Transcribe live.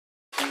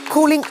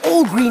calling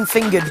all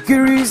green-fingered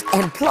gurus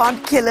and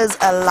plant killers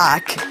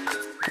alike.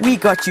 We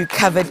got you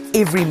covered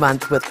every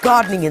month with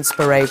gardening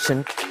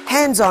inspiration,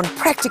 hands-on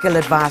practical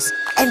advice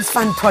and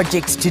fun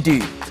projects to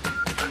do.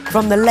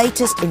 From the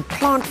latest in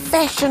plant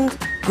fashion,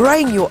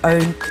 growing your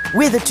own,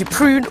 whether to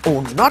prune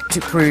or not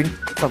to prune,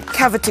 from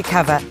cover to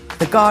cover,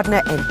 The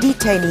Gardener and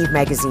Detainee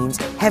magazines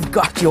have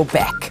got your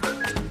back.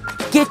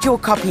 Get your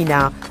copy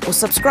now or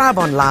subscribe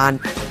online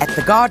at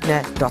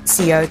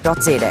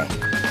thegardener.co.za.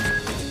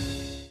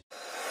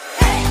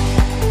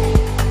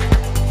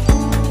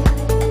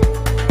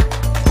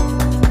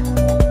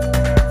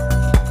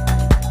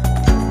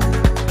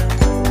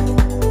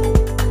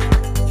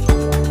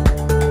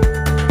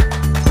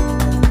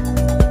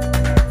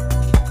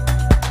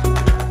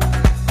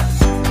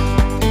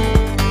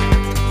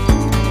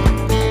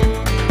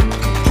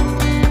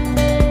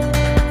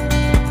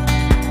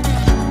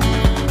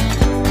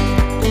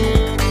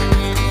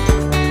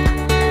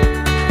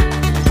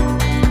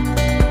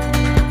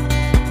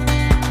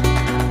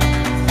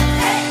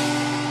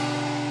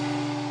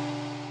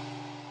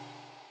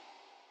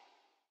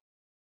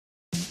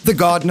 The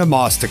Gardener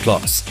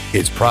Masterclass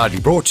is proudly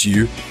brought to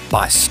you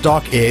by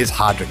Stock Air's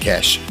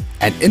Hydrocash,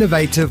 an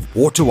innovative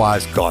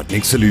water-wise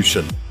gardening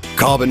solution.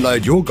 Carbon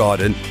load your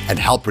garden and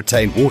help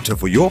retain water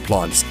for your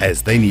plants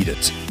as they need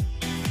it.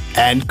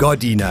 And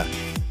Gardena.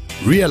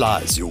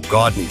 Realize your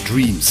gardening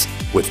dreams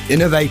with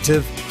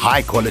innovative,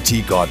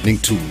 high-quality gardening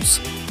tools.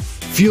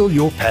 Fuel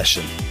your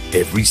passion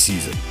every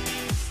season.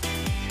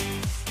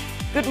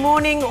 Good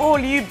morning, all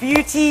you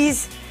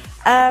beauties.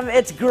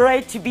 It's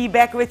great to be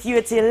back with you.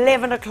 It's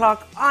 11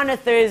 o'clock on a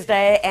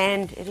Thursday,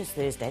 and it is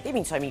Thursday. There have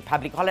been so many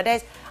public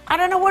holidays. I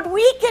don't know what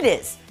week it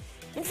is.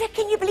 In fact,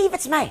 can you believe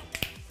it's May?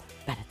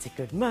 But it's a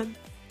good month.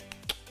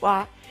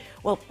 Why?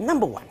 Well,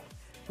 number one,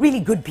 really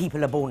good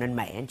people are born in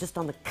May, and just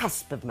on the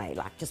cusp of May,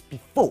 like just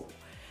before.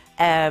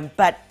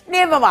 But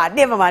never mind.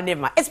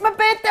 It's my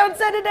birthday on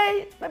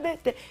Saturday. It's my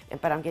birthday.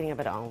 But I'm getting a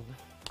bit old.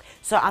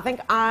 So I think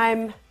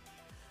I'm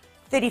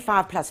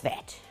 35 plus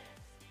VAT.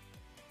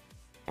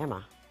 Am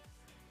I?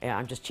 Yeah,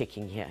 I'm just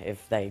checking here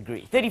if they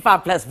agree.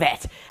 35 plus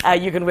VAT.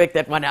 You can work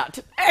that one out.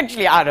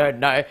 Actually, I don't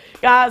know.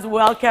 Guys,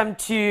 welcome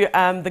to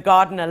The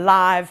Gardener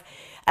Live.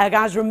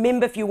 Guys,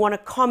 remember, if you want to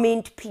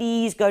comment,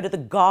 please go to The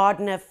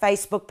Gardener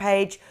Facebook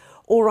page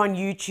or on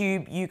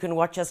YouTube. You can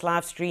watch us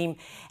live stream.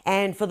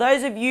 And for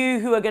those of you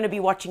who are going to be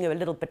watching a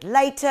little bit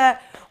later,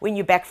 when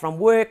you're back from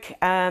work,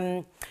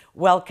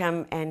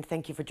 welcome and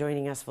thank you for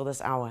joining us for this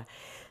hour.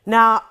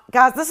 Now,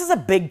 guys, this is a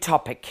big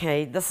topic,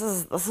 okay? This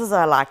is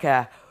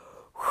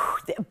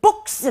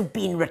books have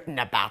been written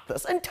about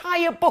this,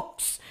 entire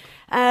books.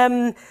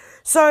 So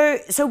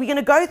we're going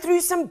to go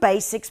through some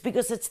basics,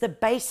 because it's the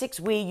basics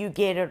where you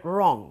get it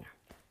wrong.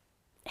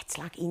 It's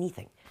like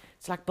anything.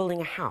 It's like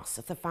building a house.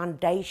 If the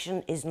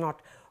foundation is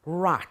not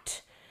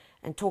right,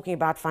 and talking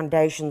about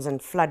foundations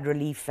and flood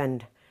relief,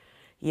 and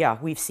yeah,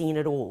 we've seen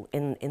it all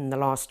in the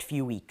last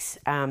few weeks.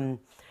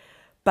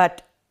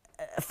 But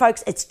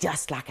folks, it's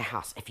just like a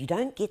house. If you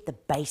don't get the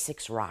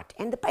basics right,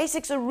 and the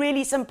basics are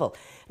really simple,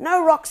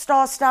 no rock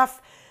star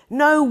stuff,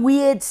 no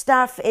weird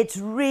stuff, it's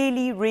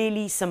really,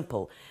 really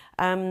simple.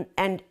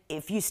 And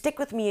if you stick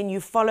with me and you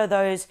follow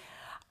those,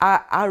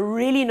 I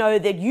really know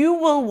that you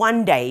will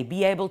one day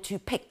be able to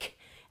pick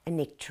a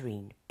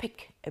nectarine,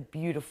 pick a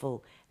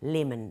beautiful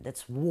lemon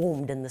that's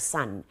warmed in the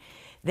sun,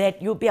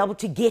 that you'll be able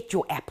to get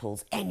your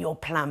apples and your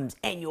plums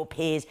and your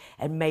pears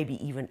and maybe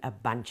even a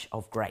bunch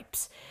of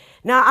grapes.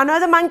 Now, I know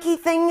the monkey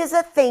thing is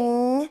a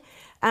thing.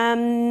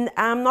 I'm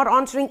not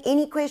answering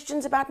any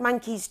questions about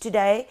monkeys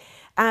today,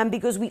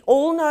 because we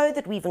all know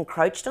that we've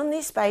encroached on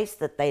their space,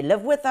 that they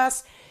live with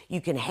us. You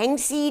can hang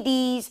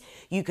CDs,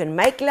 you can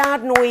make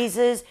loud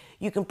noises,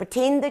 you can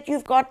pretend that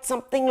you've got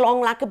something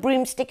long like a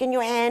broomstick in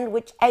your hand,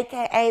 which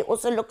AKA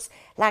also looks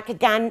like a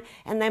gun,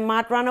 and they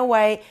might run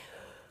away.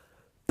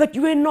 But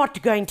you are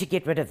not going to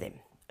get rid of them.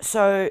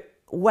 So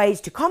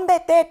ways to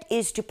combat that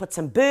is to put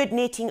some bird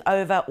netting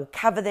over, or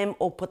cover them,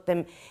 or put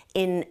them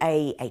in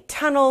a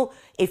tunnel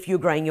if you're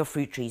growing your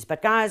fruit trees.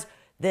 But guys,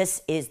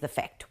 this is the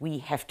fact. We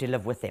have to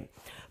live with them.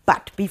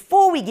 But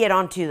before we get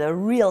on to the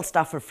real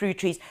stuff for fruit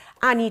trees,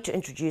 I need to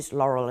introduce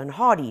Laurel and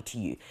Hardy to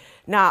you.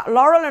 Now,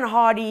 Laurel and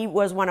Hardy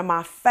was one of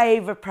my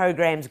favorite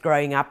programs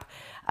growing up.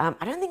 I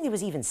don't think there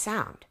was even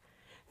sound.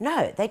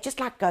 No, they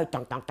just like go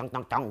dong, dong, dong,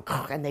 dong, dong,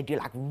 and they do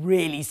like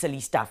really silly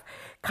stuff.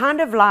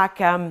 Kind of like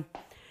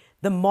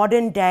the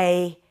modern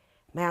day,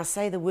 may I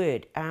say the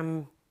word,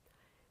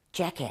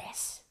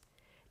 jackass.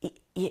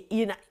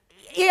 You know,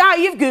 yeah,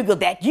 you've Googled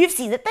that, you've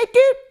seen it. They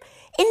do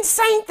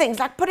insane things,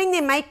 like putting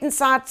their mate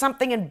inside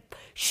something and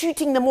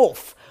shooting them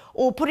off,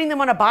 or putting them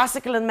on a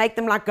bicycle and make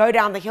them like go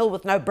down the hill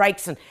with no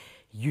brakes, and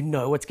you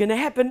know what's going to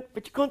happen,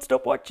 but you can't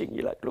stop watching.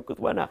 You like look with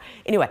one eye.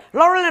 Anyway,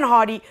 Laurel and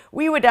Hardy,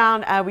 we were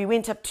down, we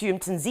went up to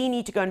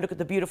Mtanzini to go and look at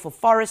the beautiful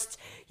forests.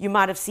 You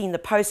might have seen the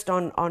post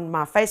on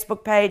my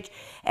Facebook page,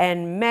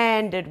 and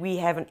man, did we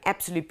have an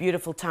absolute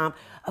beautiful time.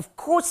 Of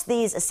course,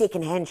 there's a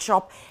second-hand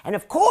shop, and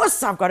of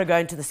course, I've got to go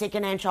into the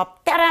second-hand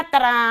shop. Ta-da,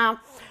 ta-da!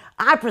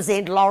 I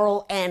present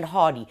Laurel and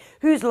Hardy.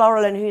 Who's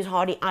Laurel and who's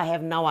Hardy? I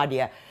have no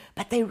idea.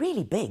 But they're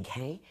really big,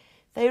 hey?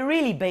 They're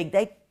really big.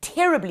 They're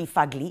terribly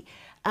fugly.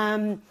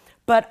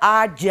 But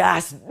I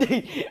just,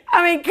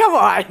 I mean, come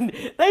on.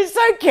 They're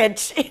so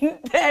kitsch.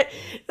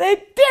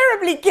 They're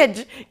terribly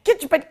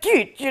kitsch but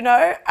cute, you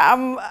know.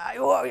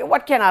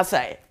 What can I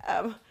say?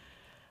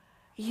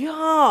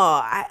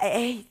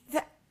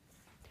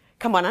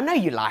 Come on, I know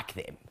you like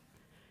them.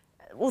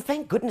 Well,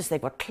 thank goodness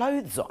they've got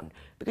clothes on,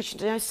 because you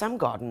know some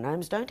garden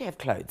gnomes don't have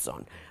clothes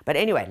on. But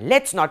anyway,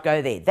 let's not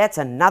go there. That's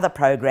another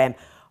program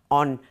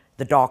on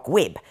the dark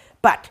web.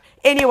 But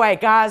anyway,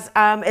 guys,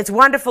 it's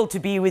wonderful to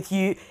be with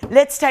you.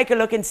 Let's take a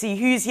look and see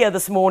who's here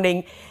this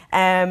morning.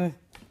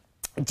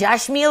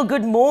 Jashmiel,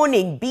 good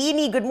morning.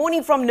 Beanie, good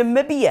morning from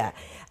Namibia.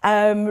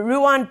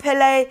 Ruan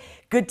Pillay,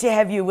 good to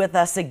have you with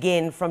us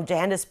again from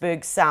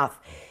Johannesburg South.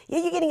 Yeah,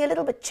 you're getting a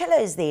little bit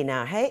chillos there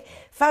now, hey?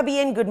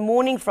 Fabienne, good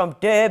morning from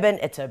Durban.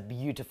 It's a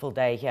beautiful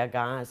day here,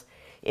 guys.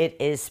 It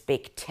is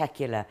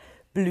spectacular.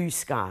 Blue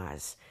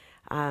skies.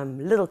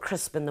 Little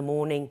crisp in the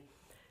morning.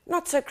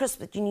 Not so crisp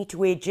that you need to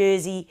wear a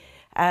jersey,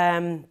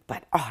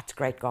 but oh, it's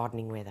great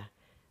gardening weather.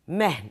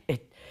 Man,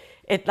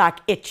 it like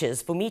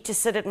itches. For me to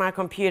sit at my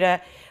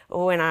computer,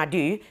 or when I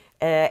do,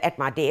 at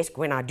my desk,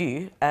 when I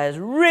do, is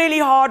really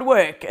hard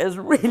work. It's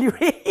really,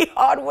 really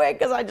hard work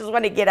because I just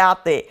want to get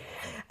out there.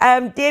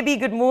 Debbie,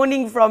 good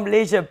morning from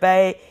Leisure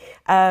Bay.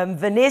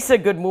 Vanessa,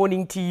 good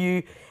morning to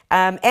you.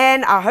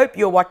 And I hope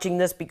you're watching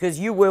this because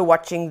you were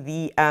watching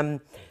the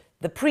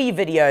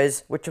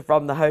pre-videos, which are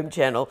from the home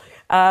channel.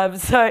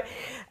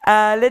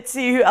 Let's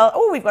see who else.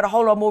 Oh, we've got a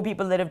whole lot more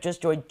people that have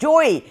just joined.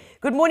 Joy,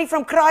 good morning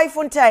from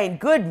Kraaifontein.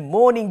 Good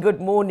morning,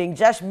 good morning.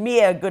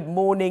 Jashmir, good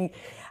morning.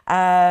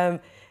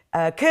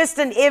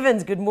 Kirsten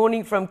Evans, good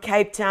morning from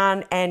Cape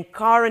Town. And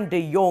Karen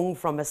de Jong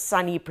from a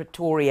sunny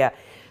Pretoria.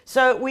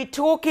 So we're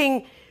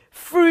talking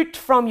fruit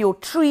from your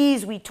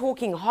trees. We're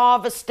talking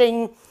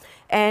harvesting.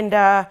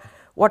 And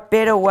what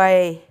better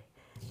way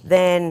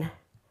than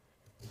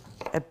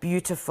a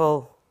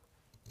beautiful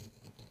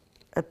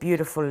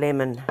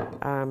lemon.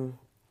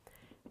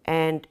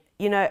 And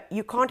you know,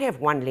 you can't have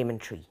one lemon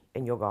tree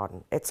in your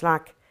garden. It's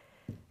like,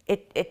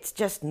 it's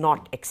just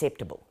not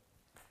acceptable.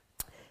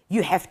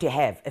 You have to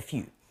have a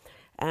few.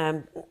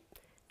 Not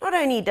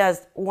only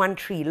does one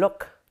tree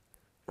look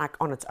like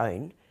on its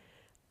own,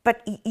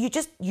 but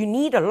you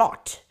need a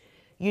lot.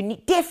 You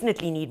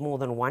definitely need more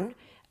than one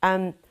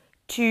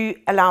to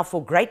allow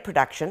for great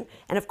production.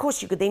 And of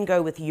course, you could then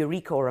go with a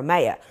Eureka or a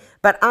Maya.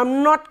 But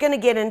I'm not going to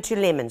get into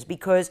lemons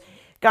because,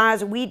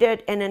 guys, we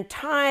did an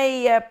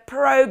entire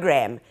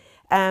program.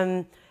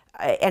 And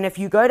if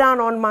you go down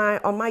on my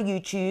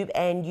YouTube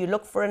and you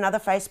look for another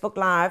Facebook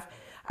Live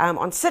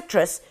on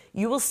citrus,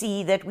 you will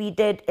see that we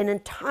did an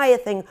entire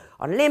thing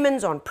on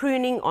lemons, on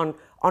pruning, on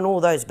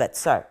all those bits.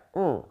 So,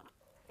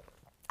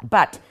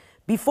 But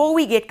before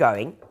we get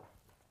going,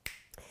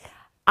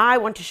 I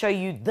want to show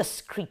you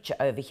this creature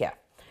over here.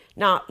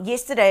 Now,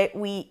 yesterday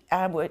we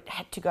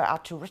had to go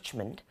out to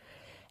Richmond,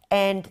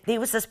 and there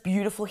was this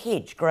beautiful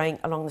hedge growing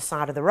along the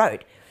side of the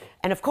road.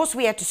 And of course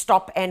we had to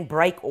stop and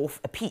break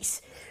off a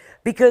piece,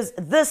 because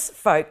this,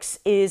 folks,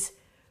 is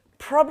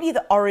probably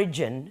the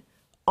origin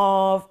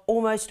of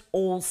almost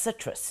all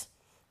citrus.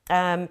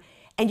 And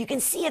you can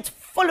see it's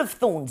full of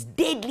thorns,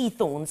 deadly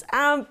thorns.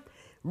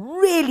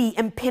 Really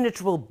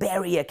impenetrable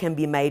barrier can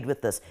be made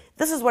with this.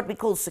 This is what we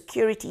call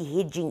security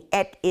hedging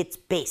at its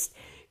best.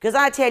 Because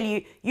I tell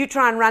you, you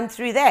try and run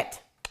through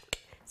that,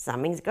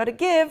 something's got to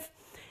give.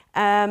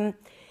 And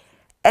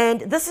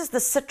this is the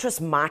citrus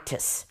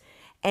mitis.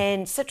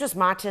 And citrus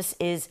mitis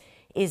is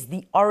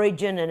the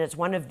origin, and it's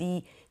one of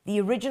the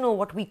original,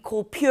 what we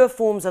call pure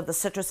forms of the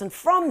citrus. And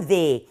from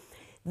there,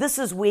 this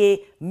is where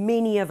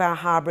many of our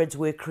hybrids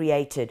were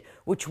created,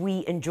 which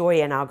we enjoy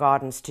in our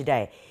gardens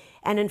today.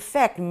 And in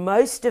fact,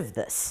 most of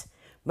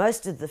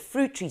the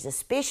fruit trees,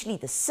 especially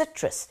the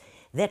citrus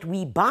that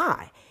we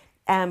buy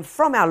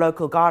from our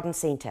local garden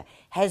center,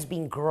 has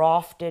been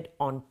grafted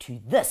onto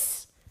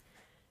this.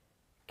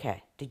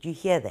 Okay, did you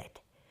hear that?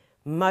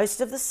 Most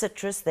of the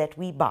citrus that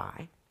we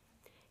buy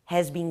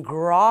has been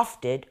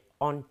grafted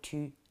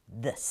onto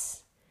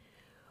this.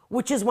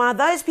 Which is why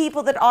those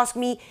people that ask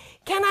me,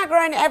 can I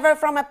grow an avo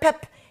from a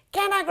pip?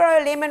 Can I grow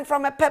a lemon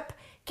from a pip?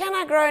 Can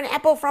I grow an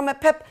apple from a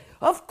pip?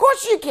 Of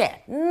course you can.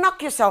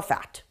 Knock yourself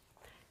out.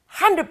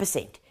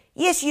 100%.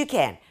 Yes, you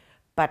can.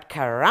 But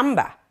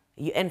caramba,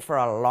 you're in for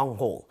a long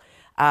haul.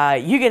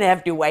 You're going to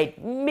have to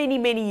wait many,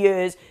 many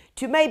years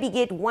to maybe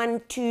get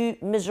 1, 2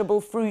 miserable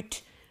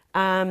fruit.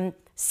 7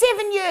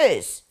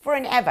 years for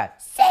an avo.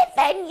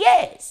 7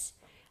 years.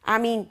 I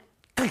mean,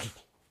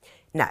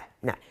 no.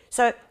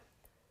 So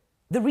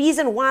the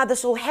reason why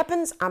this all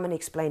happens, I'm going to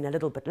explain a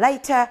little bit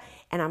later,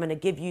 and I'm going to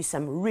give you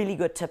some really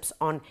good tips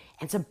on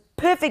and some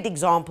perfect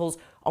examples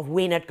of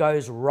when it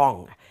goes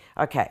wrong.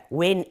 Okay,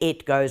 when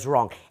it goes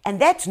wrong. And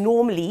that's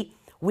normally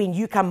when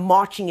you come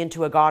marching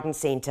into a garden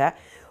center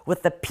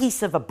with a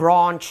piece of a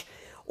branch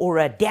or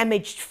a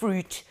damaged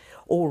fruit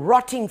or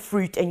rotting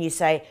fruit, and you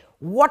say,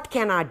 what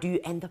can I do?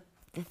 And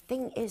the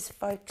thing is,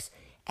 folks,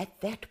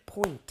 At that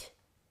point,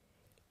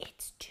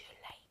 it's too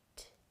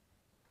late.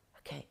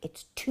 Okay,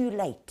 it's too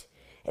late.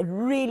 It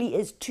really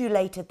is too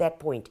late at that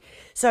point.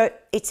 So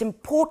it's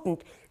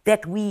important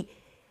that we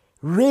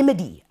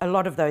remedy a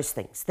lot of those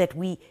things, that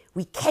we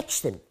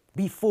catch them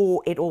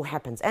before it all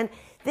happens. And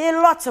there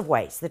are lots of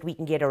ways that we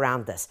can get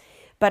around this.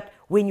 But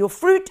when your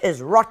fruit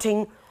is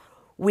rotting,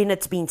 when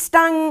it's been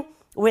stung,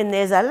 when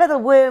there's a little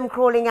worm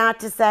crawling out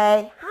to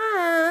say,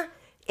 ah,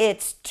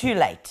 it's too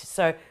late.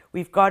 So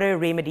we've got to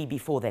remedy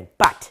before then.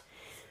 But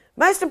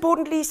most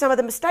importantly, some of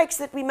the mistakes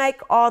that we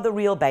make are the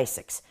real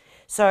basics.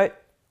 So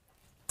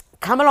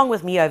come along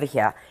with me over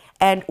here,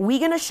 and we're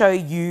going to show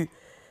you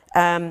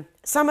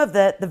some of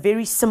the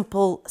very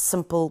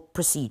simple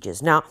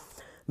procedures. Now,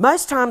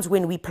 most times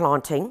when we're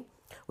planting,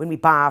 when we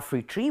buy a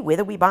fruit tree,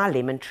 whether we buy a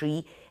lemon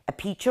tree, a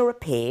peach or a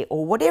pear,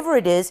 or whatever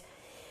it is,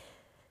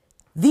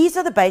 these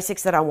are the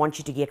basics that I want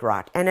you to get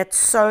right. And it's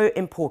so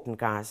important,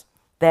 guys,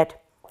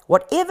 that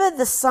whatever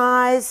the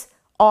size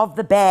of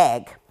the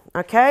bag,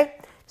 okay?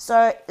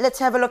 So let's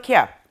have a look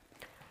here.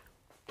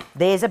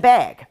 There's a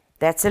bag.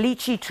 That's a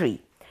lychee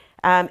tree.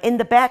 In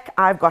the back,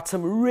 I've got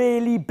some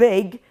really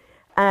big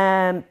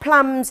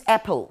plums,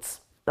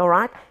 apples, all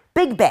right?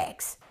 Big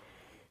bags.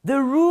 The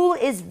rule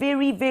is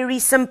very, very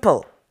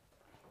simple.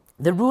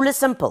 The rule is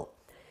simple.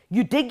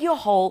 You dig your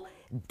hole,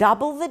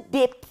 double the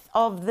depth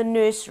of the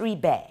nursery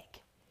bag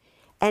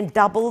and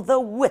double the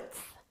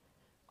width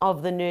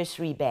of the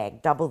nursery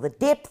bag. Double the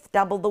depth,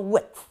 double the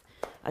width.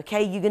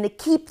 Okay, you're going to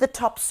keep the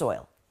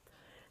topsoil.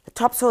 The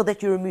topsoil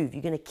that you remove,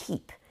 you're going to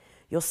keep.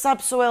 Your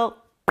subsoil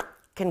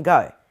can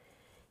go.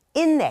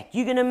 In that,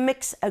 you're going to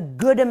mix a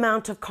good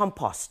amount of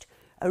compost,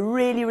 a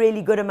really,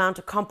 really good amount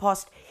of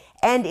compost.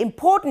 And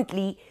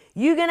importantly,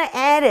 you're going to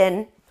add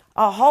in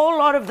a whole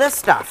lot of this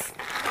stuff,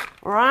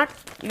 all right?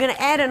 You're going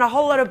to add in a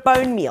whole lot of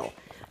bone meal.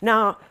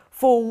 Now,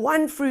 for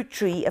one fruit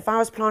tree, if I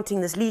was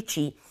planting this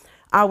lychee,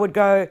 I would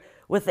go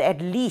with at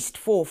least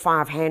 4 or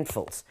 5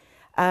 handfuls.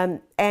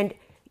 And,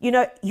 you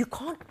know, you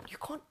can't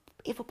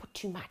ever put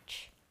too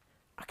much.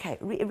 Okay,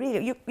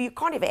 really, you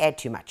can't ever add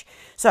too much.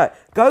 So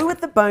go with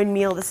the bone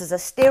meal. This is a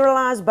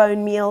sterilized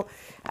bone meal.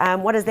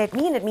 What does that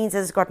mean? It means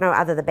it's got no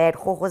other the bad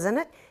hohos in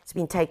it. It's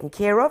been taken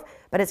care of,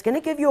 but it's going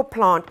to give your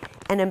plant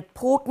an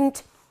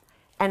important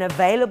and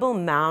available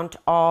amount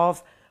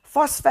of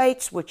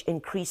phosphates, which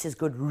increases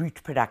good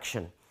root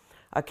production.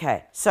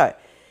 Okay, so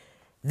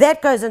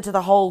that goes into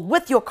the hole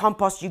with your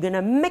compost. You're going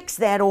to mix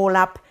that all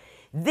up.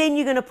 Then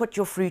you're going to put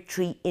your fruit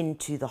tree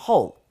into the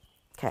hole.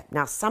 Okay,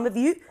 now some of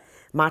you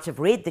might have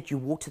read that you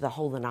water the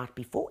hole the night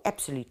before.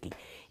 Absolutely.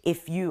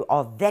 If you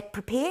are that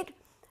prepared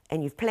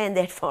and you've planned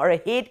that far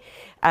ahead,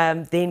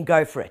 then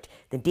go for it.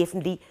 Then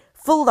definitely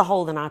fill the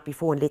hole the night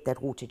before and let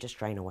that water just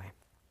drain away.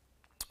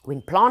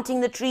 When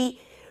planting the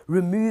tree,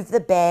 remove the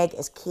bag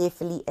as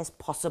carefully as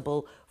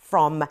possible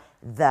from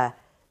the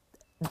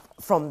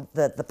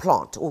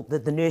plant or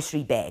the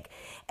nursery bag.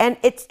 And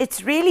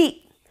it's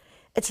really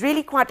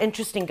quite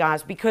interesting,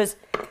 guys, because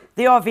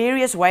there are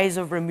various ways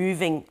of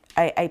removing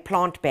a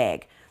plant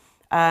bag.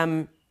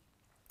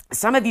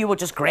 Some of you will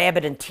just grab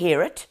it and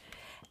tear it.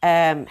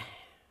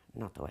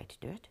 Not the way to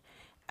do it.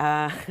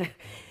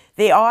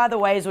 There are other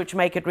ways which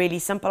make it really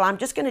simple. I'm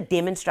just going to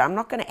demonstrate. I'm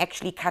not going to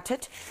actually cut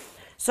it.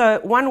 So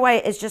one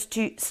way is just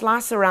to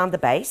slice around the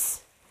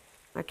base.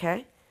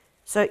 Okay.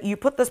 So you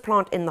put this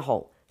plant in the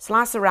hole.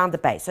 Slice around the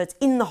base. So it's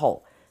in the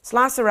hole.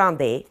 Slice around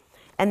there.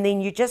 And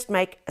then you just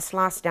make a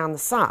slice down the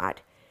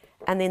side.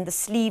 And then the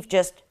sleeve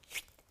just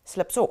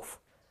slips off.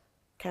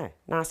 Okay,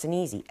 nice and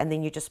easy. And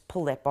then you just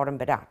pull that bottom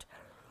bit out.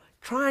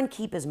 Try and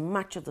keep as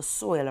much of the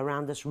soil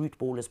around this root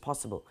ball as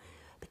possible,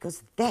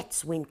 because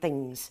that's when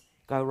things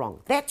go wrong.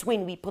 That's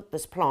when we put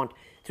this plant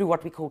through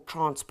what we call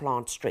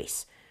transplant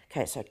stress.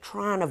 Okay, so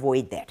try and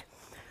avoid that.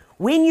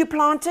 When you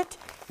plant it,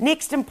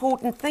 next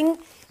important thing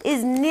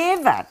is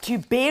never to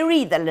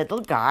bury the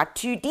little guy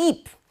too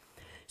deep.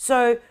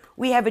 So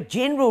we have a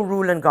general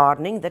rule in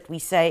gardening that we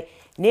say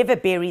never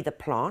bury the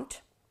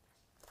plant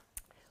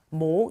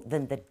more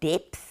than the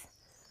depth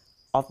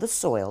of the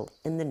soil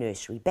in the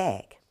nursery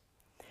bag.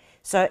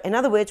 So in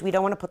other words, we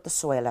don't want to put the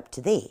soil up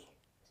to there.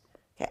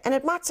 Okay? And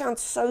it might sound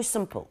so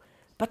simple,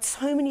 but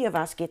so many of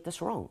us get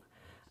this wrong.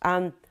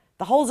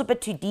 The hole's a bit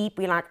too deep.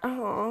 We're like,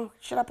 oh,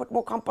 should I put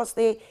more compost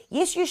there?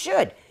 Yes, you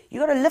should.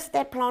 You've got to lift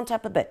that plant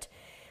up a bit.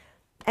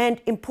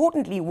 And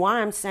importantly,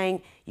 why I'm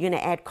saying you're going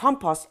to add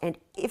compost, and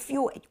if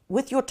you're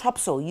with your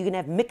topsoil, you're going to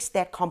have mixed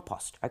that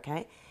compost,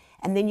 okay?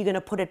 And then you're going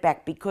to put it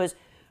back, because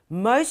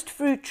most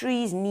fruit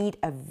trees need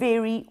a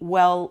very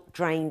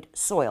well-drained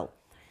soil.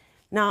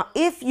 Now,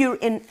 if you're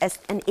in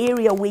an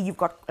area where you've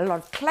got a lot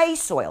of clay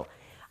soil,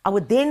 I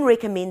would then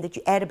recommend that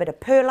you add a bit of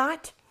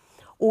perlite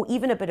or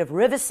even a bit of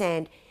river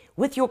sand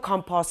with your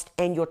compost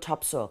and your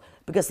topsoil,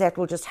 because that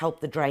will just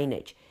help the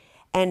drainage.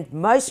 And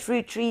most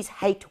fruit trees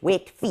hate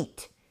wet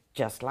feet,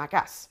 just like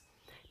us.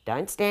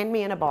 Don't stand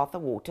me in a bath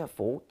of water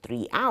for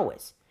 3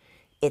 hours.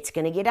 It's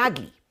going to get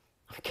ugly,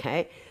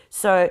 okay?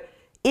 So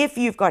If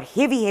you've got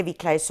heavy, heavy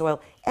clay soil,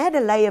 add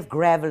a layer of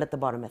gravel at the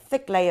bottom, a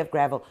thick layer of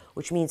gravel,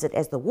 which means that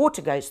as the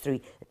water goes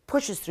through, it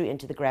pushes through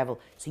into the gravel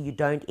so you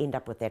don't end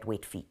up with that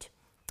wet feet.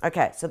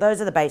 Okay, so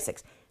those are the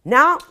basics.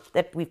 Now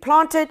that we've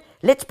planted,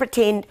 let's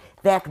pretend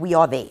that we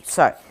are there.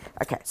 So,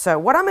 okay, so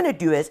what I'm going to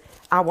do is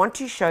I want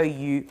to show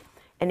you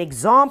an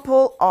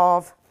example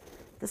of,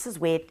 this is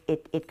where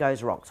it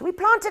goes wrong. So we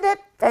planted it,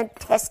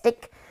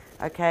 fantastic.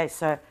 Okay,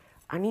 so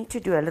I need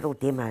to do a little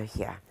demo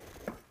here.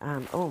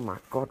 Oh my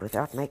God,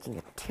 without making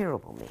a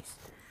terrible mess.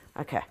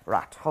 Okay,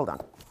 right, hold on.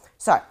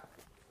 So,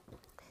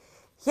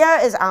 here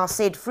is our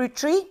said fruit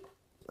tree.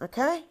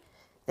 Okay,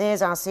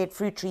 there's our said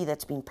fruit tree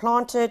that's been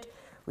planted.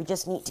 We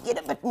just need to get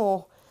a bit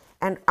more.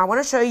 And I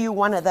want to show you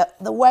one of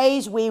the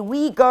ways where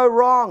we go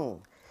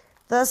wrong.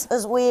 This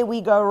is where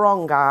we go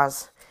wrong,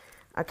 guys.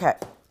 Okay,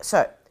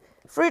 so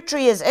fruit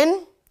tree is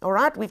in. All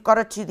right, we've got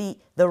it to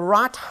the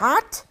right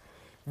height.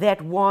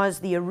 That was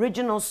the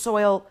original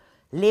soil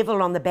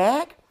level on the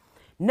bag.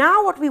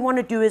 Now what we want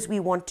to do is we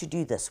want to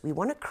do this. We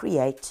want to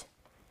create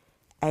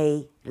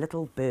a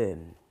little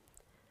berm.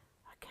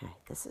 Okay,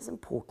 this is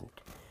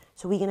important.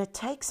 So we're going to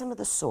take some of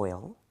the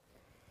soil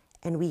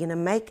and we're going to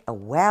make a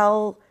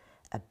well,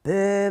 a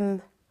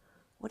berm,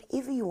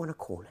 whatever you want to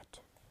call it.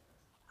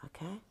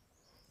 Okay,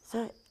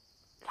 so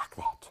like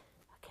that.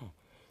 Okay,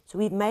 so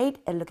we've made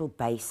a little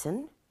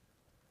basin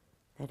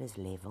that is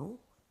level.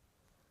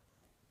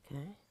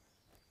 Okay,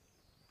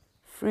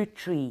 fruit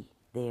tree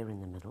there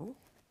in the middle.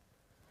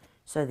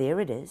 So there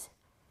it is.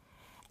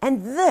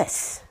 And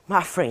this,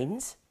 my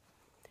friends,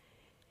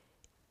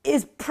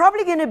 is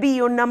probably going to be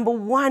your number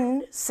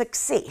one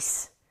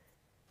success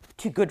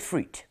to good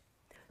fruit,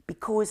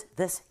 because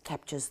this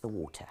captures the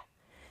water.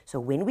 So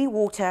when we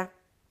water,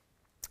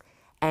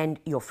 and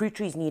your fruit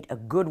trees need a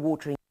good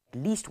watering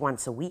at least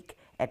once a week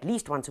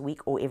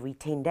or every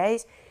 10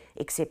 days,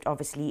 except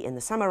obviously in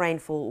the summer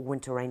rainfall or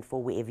winter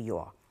rainfall, wherever you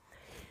are.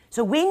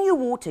 So when you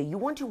want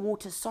to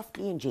water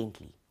softly and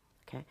gently.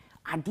 Okay?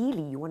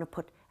 Ideally, you want to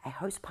put a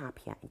hose pipe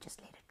here and just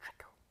let it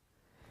trickle.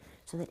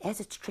 So that as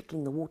it's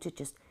trickling, the water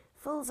just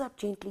fills up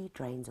gently,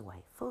 drains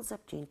away. Fills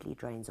up gently,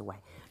 drains away.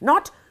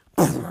 Not,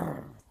 okay,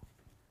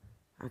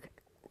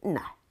 no.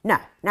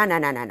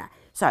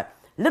 So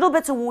little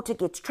bits of water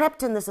gets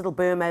trapped in this little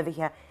berm over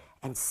here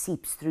and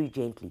seeps through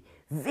gently.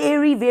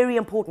 Very, very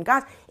important.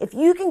 Guys, if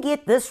you can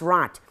get this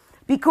right,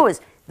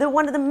 because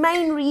one of the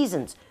main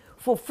reasons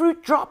for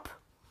fruit drop,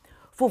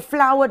 for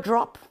flower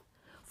drop,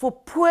 for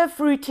poor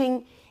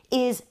fruiting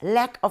is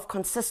lack of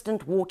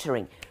consistent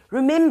watering.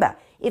 Remember,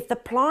 if the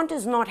plant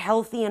is not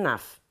healthy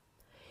enough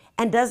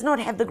and does not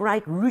have the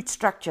right root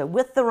structure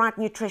with the right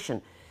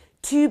nutrition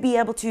to be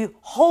able to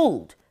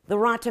hold the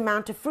right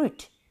amount of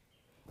fruit,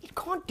 it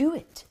can't do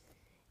it.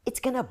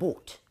 It's going to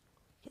abort.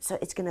 So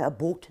it's going to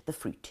abort the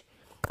fruit.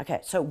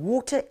 Okay, so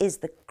water is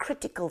the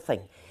critical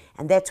thing.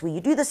 And that's where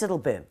you do this little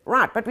berm.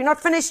 Right, but we're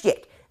not finished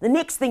yet. The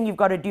next thing you've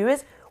got to do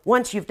is,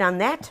 once you've done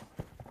that,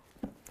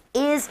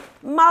 is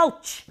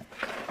mulch.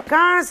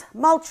 Guys,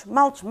 mulch.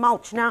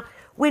 Now,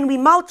 when we're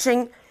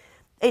mulching,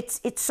 it's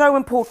so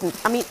important.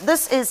 I mean,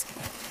 this is,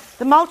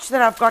 the mulch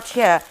that I've got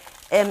here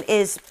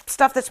is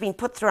stuff that's been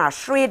put through our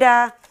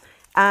shredder.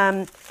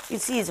 You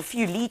see there's a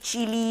few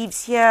lychee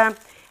leaves here.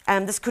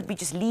 This could be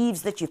just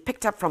leaves that you've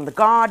picked up from the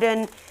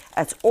garden.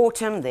 It's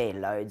autumn, there are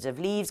loads of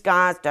leaves,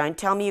 guys. Don't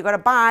tell me you got to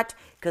buy it,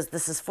 because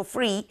this is for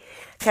free.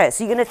 Okay,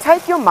 so you're going to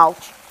take your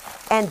mulch,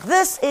 and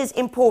this is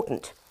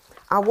important.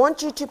 I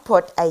want you to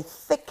put a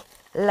thick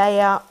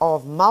layer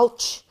of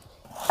mulch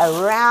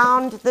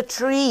around the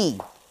tree.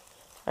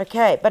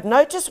 Okay, but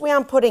notice where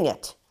I'm putting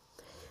it.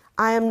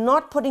 I am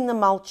not putting the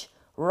mulch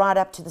right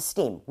up to the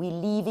stem. We're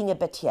leaving a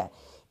bit here.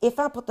 If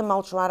I put the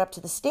mulch right up to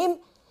the stem,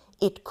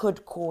 it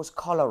could cause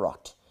collar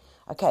rot.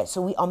 Okay,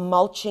 so we are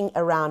mulching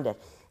around it.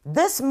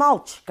 This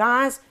mulch,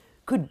 guys,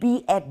 could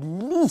be at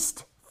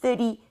least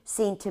 30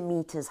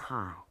 centimeters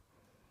high.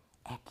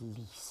 At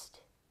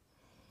least.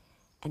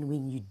 And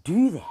when you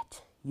do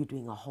that, you're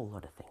doing a whole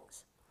lot of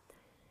things.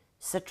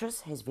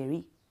 Citrus has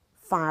very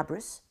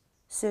fibrous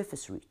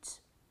surface roots.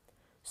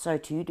 So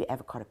too do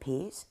avocado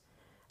pears.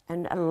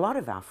 And a lot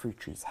of our fruit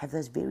trees have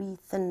those very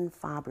thin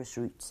fibrous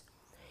roots.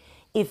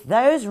 If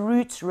those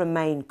roots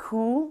remain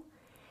cool,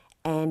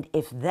 and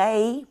if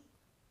they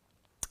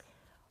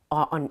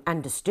are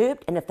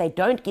undisturbed, and if they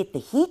don't get the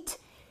heat,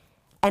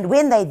 and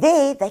when they're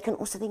there, they can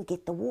also then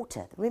get the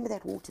water. Remember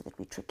that water that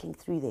we're trickling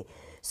through there.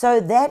 So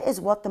that is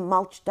what the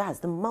mulch does.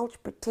 The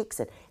mulch protects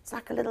it. It's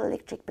like a little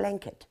electric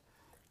blanket,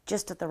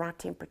 just at the right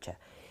temperature.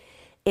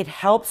 It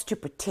helps to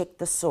protect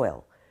the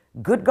soil.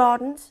 Good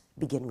gardens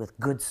begin with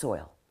good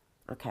soil.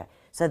 Okay,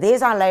 so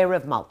there's our layer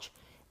of mulch.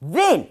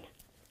 Then,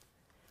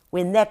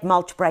 when that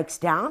mulch breaks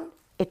down,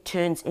 it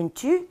turns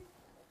into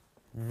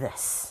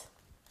this.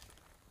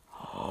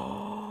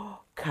 Oh,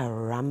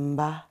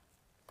 caramba.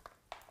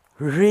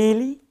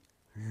 Really?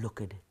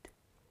 Look at it.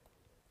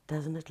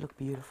 Doesn't it look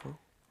beautiful?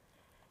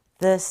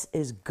 This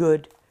is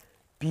good,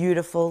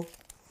 beautiful,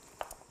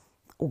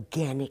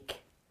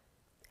 organic,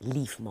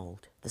 leaf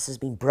mold. This has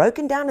been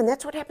broken down, and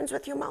that's what happens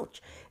with your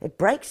mulch. It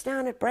breaks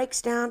down,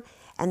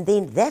 and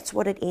then that's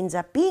what it ends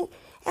up being.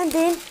 And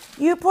then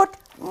you put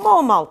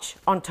more mulch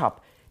on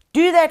top.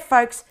 Do that,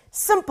 folks.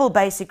 Simple,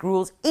 basic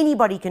rules.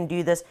 Anybody can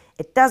do this.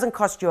 It doesn't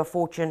cost you a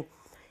fortune,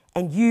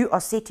 and you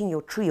are setting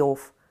your tree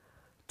off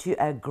to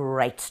a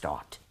great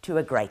start.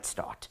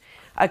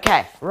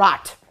 Okay,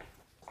 right.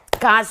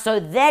 Guys, so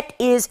that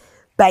is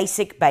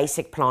basic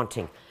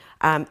planting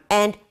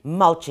and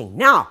mulching.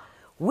 Now,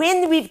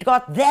 when we've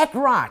got that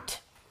right,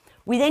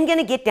 we're then going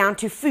to get down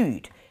to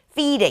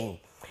feeding.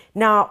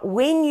 Now,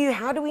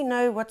 how do we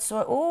know what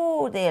soil?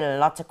 Oh, there are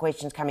lots of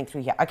questions coming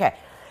through here. Okay.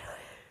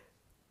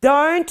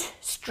 Don't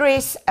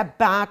stress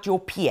about your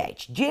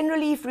pH.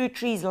 Generally, fruit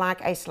trees like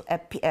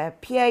a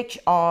pH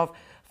of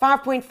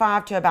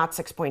 5.5 to about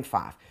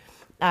 6.5.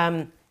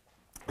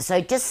 So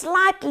just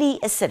slightly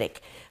acidic.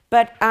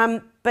 But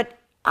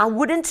I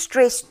wouldn't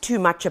stress too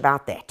much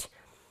about that.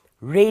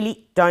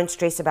 Really don't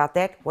stress about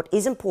that. What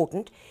is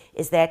important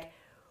is that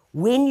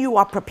when you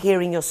are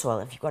preparing your soil,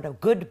 if you've got a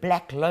good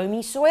black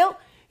loamy soil,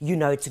 you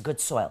know it's a good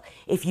soil.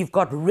 If you've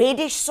got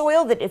reddish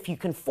soil, that if you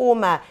can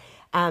form a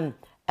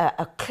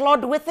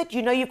clod with it,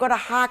 you know you've got a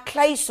high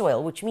clay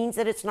soil, which means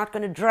that it's not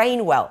going to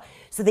drain well.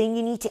 So then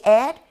you need to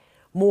add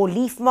more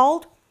leaf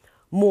mold,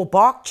 more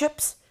bark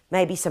chips,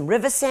 maybe some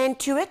river sand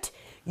to it.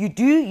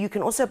 You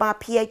can also buy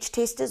pH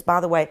testers, by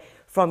the way,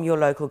 from your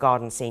local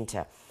garden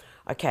center.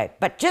 Okay,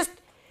 but just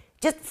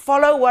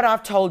follow what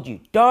I've told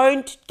you.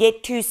 Don't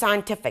get too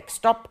scientific.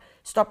 Stop.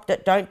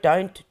 Don't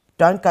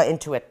go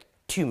into it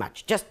too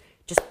much. Just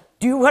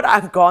do what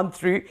I've gone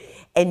through,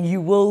 and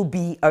you will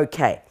be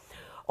okay.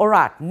 All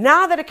right,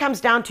 now that it comes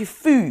down to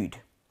food.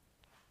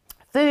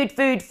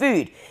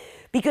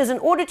 Because in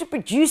order to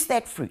produce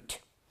that fruit,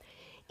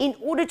 in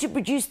order to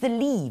produce the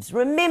leaves,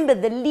 remember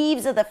the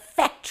leaves are the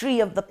factory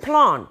of the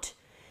plant.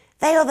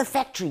 They are the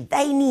factory.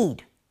 They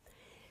need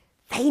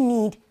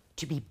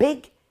to be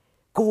big,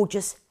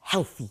 gorgeous,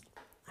 healthy.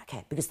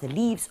 Okay, because the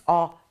leaves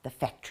are the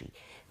factory.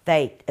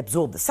 They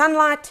absorb the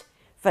sunlight,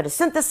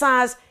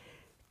 photosynthesize,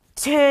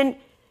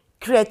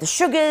 create the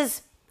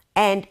sugars,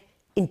 and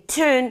in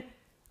turn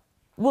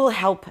will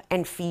help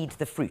and feed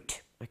the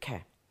fruit.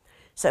 Okay,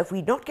 so if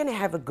we're not going to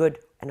have a good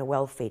and a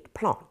well-fed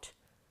plant,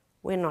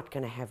 we're not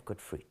going to have good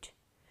fruit.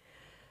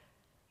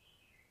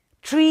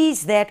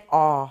 Trees that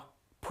are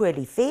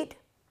poorly fed,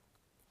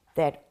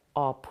 that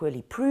are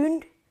poorly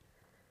pruned,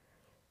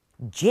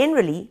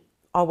 generally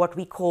are what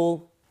we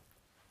call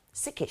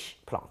sickish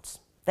plants.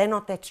 They're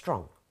not that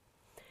strong.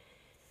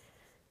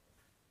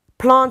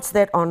 Plants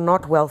that are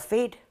not well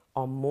fed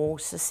are more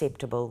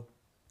susceptible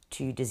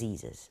to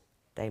diseases.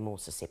 They're more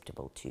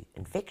susceptible to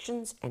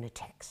infections and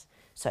attacks.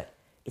 So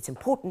it's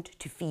important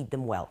to feed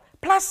them well.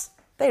 Plus,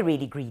 they're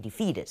really greedy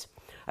feeders.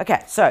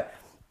 Okay, so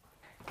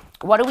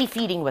what are we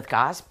feeding with,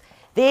 guys?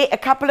 There are a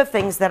couple of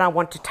things that I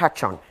want to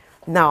touch on.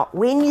 Now,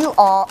 when you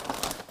are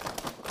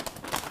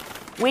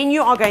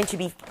going to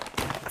be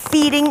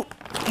feeding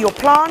your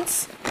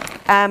plants,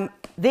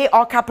 there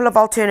are a couple of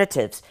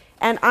alternatives.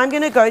 And I'm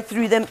going to go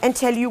through them and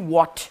tell you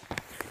what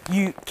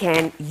you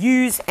can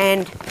use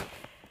and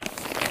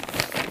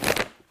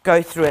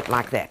go through it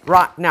like that.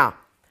 Right, now,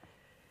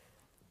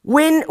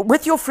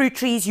 with your fruit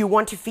trees, you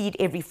want to feed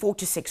every 4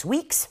 to 6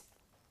 weeks,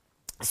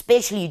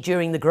 especially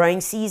during the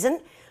growing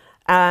season,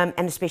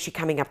 and especially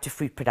coming up to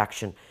fruit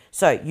production.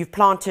 So you've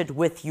planted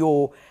with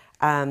your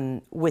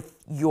bone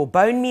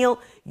meal.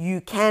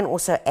 You can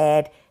also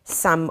add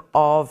some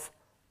of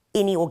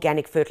any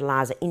organic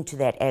fertilizer into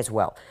that as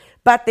well.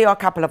 But there are a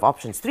couple of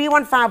options.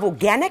 315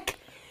 Organic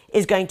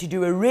is going to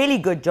do a really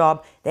good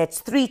job. That's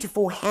 3 to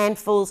 4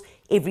 handfuls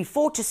every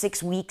 4 to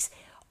 6 weeks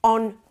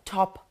on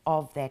top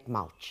of that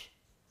mulch.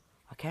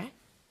 Okay?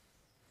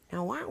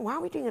 Now, why are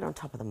we doing it on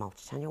top of the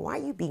mulch, Tanya? Why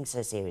are you being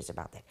so serious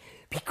about that?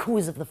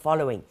 Because of the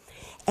following.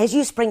 As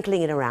you're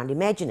sprinkling it around,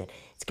 imagine it.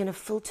 It's going to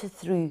filter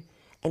through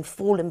and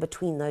fall in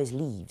between those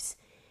leaves,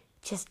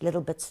 just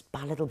little bits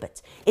by little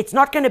bits. It's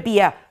not going to be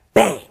a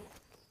bang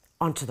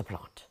onto the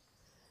plant.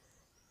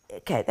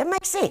 Okay, that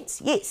makes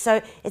sense. Yes,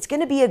 so it's going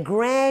to be a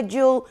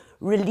gradual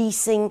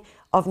releasing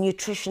of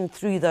nutrition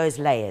through those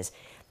layers.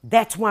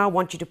 That's why I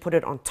want you to put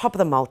it on top of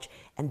the mulch,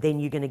 and then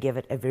you're going to give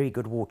it a very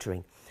good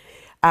watering.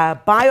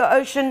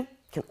 Bio-Ocean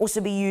can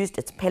also be used.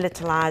 It's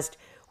pelletized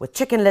with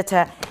chicken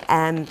litter,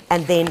 and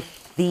then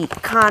the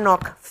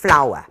Karnock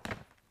flour.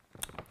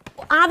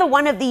 Either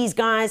one of these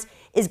guys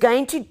is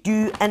going to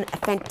do a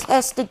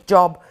fantastic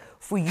job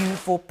for you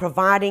for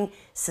providing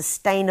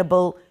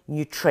sustainable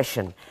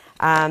nutrition.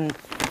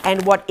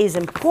 And what is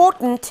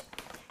important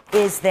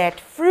is that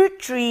fruit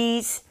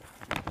trees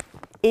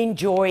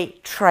enjoy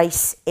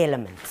trace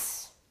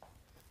elements.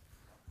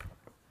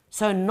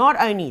 So not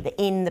only the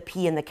N, the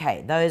P, and the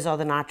K, those are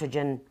the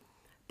nitrogen,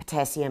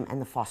 potassium, and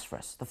the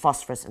phosphorus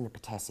and the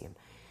potassium.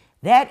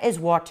 That is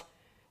what,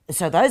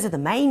 so those are the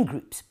main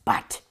groups,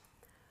 but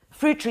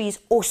fruit trees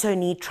also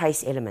need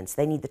trace elements.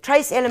 They need the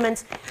trace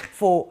elements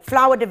for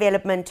flower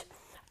development.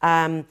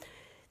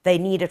 They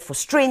need it for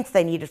strength,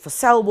 they need it for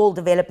cell wall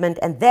development,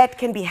 and that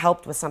can be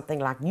helped with something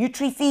like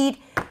NutriFeed.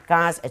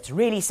 Guys, it's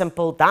really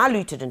simple,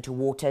 diluted into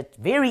water, it's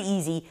very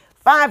easy,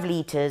 5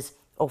 liters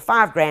or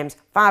 5 grams,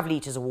 5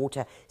 liters of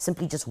water,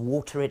 simply just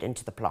water it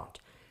into the plant.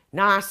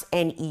 Nice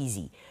and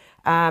easy.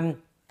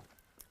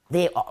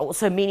 There are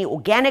also many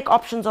organic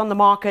options on the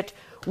market,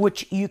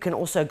 which you can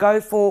also go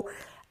for,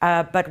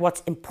 but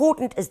what's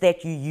important is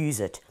that you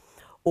use it.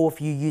 Or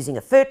if you're using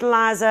a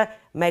fertilizer,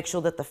 make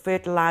sure that the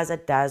fertilizer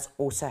does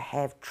also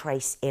have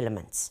trace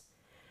elements.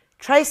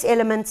 Trace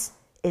elements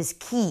is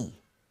key,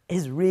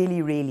 is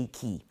really, really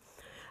key.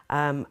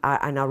 And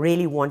I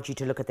really want you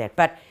to look at that.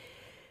 But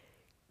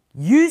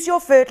use your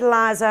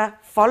fertilizer,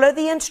 follow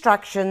the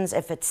instructions.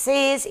 If it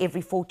says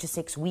every 4 to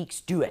 6 weeks,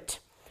 do it.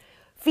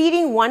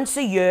 Feeding once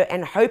a year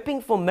and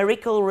hoping for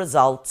miracle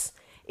results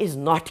is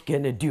not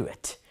going to do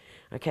it.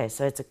 Okay,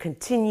 so it's a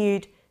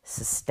continued,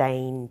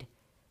 sustained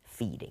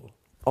feeding.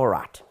 All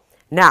right,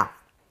 now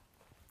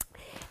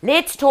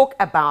let's talk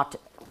about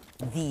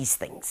these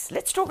things.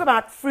 Let's talk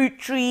about fruit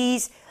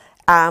trees,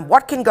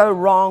 what can go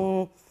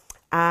wrong,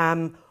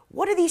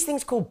 what are these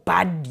things called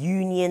bud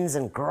unions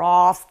and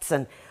grafts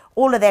and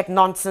all of that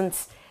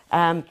nonsense.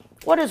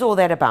 What is all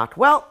that about?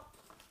 Well,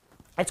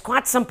 it's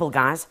quite simple,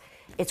 guys.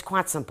 It's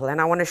quite simple,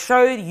 and I want to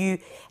show you,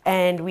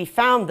 and we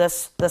found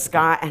this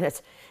guy, and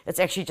it's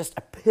actually just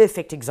a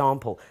perfect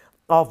example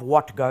of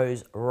what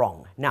goes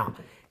wrong. Now,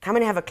 come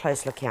and have a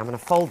close look here. I'm going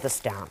to fold this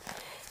down.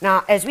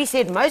 Now, as we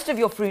said, most of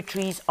your fruit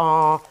trees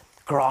are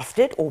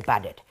grafted or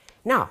budded.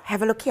 Now,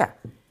 have a look here.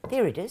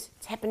 There it is.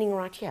 It's happening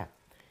right here.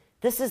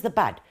 This is the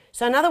bud.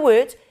 So, in other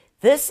words,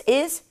 this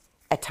is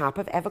a type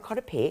of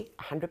avocado pear,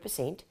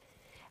 100%.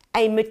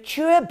 A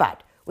mature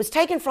bud was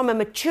taken from a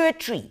mature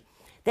tree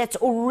that's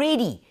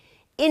already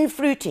in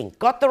fruiting,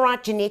 got the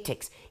right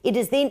genetics. It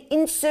is then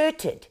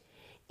inserted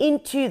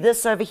into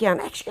this over here. I'm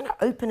actually going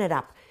to open it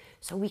up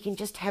so we can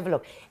just have a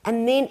look.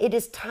 And then it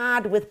is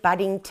tied with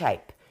budding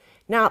tape.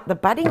 Now, the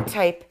budding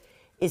tape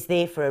is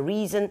there for a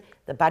reason.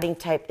 The budding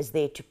tape is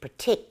there to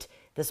protect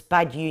this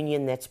bud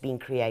union that's been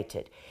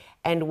created.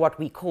 And what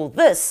we call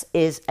this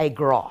is a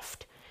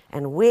graft.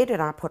 And where did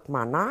I put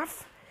my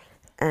knife?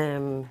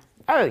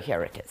 Oh,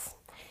 here it is.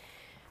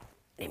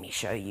 Let me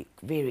show you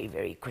very,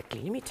 very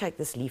quickly. Let me take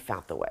this leaf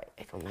out the way.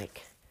 It'll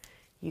make,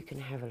 you can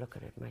have a look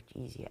at it much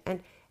easier.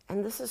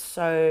 And this is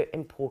so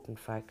important,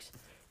 folks,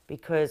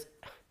 because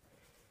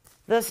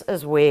this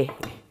is where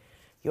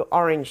your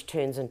orange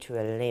turns into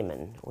a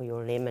lemon, or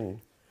your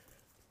lemon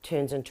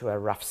turns into a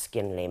rough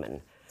skin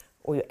lemon,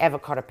 or your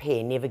avocado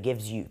pear never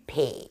gives you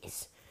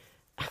pears.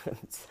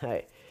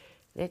 So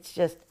let's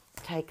just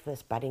take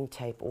this budding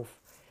tape off.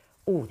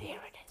 Oh, there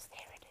it is,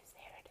 there it is,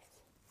 there it is.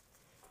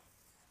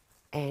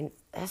 And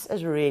this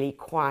is really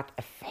quite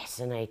a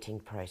fascinating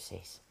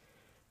process,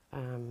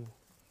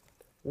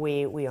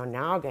 where we are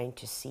now going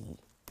to see,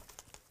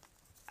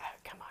 oh,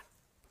 come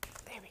on,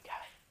 there we go.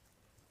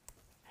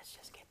 Let's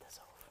just get this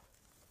off.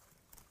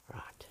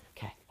 Right,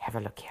 okay, have a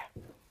look here.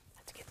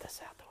 Let's get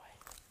this out the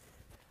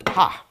way.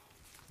 Ha,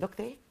 look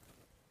there.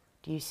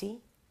 Do you see?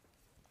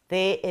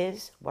 There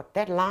is,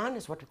 that line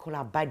is what we call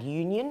our bud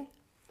union.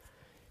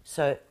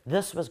 So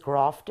this was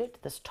grafted,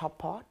 this top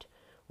part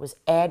was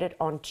added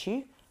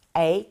onto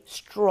a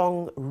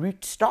strong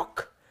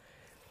rootstock.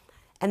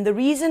 And the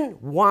reason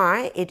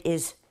why it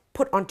is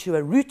put onto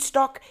a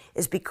rootstock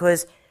is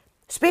because,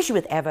 especially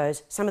with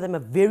avos, some of them are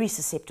very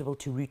susceptible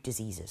to root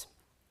diseases.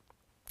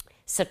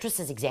 Citrus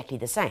is exactly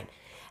the same.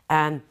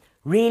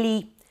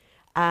 Really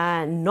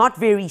not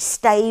very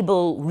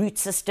stable root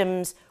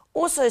systems,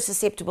 also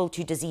susceptible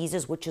to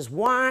diseases, which is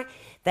why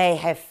they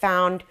have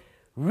found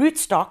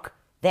rootstock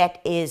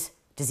that is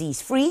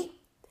disease-free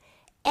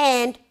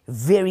and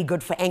very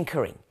good for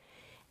anchoring.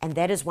 And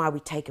that is why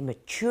we take a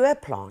mature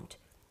plant,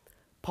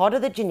 part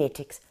of the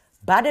genetics,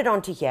 bud it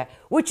onto here,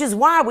 which is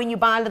why when you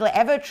buy a little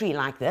avo tree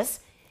like this,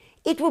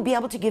 it will be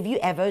able to give you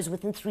avos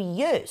within 3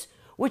 years,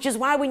 which is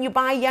why when you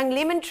buy a young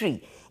lemon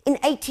tree, in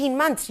 18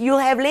 months, you'll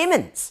have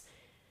lemons.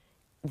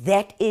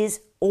 That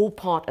is all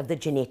part of the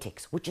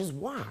genetics, which is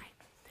why.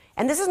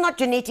 And this is not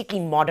genetically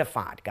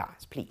modified,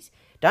 guys, please.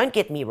 Don't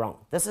get me wrong.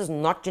 This is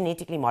not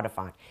genetically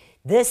modified.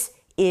 This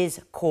is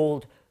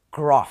called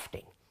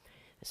grafting.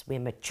 This is where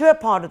a mature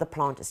part of the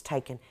plant is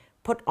taken,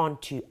 put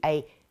onto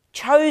a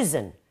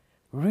chosen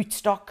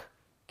rootstock,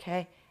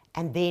 okay?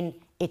 And then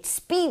it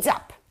speeds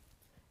up.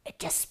 It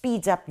just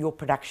speeds up your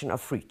production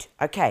of fruit.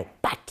 Okay,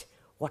 but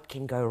what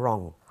can go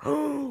wrong?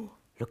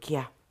 Look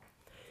here.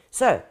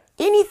 So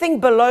anything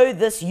below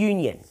this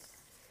union,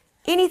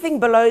 anything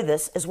below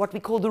this is what we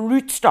call the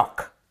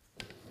rootstock.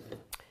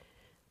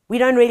 We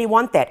don't really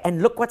want that.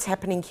 And look what's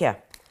happening here.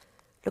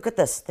 Look at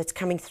this that's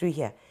coming through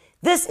here.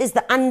 This is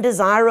the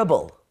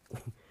undesirable.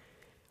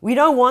 We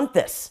don't want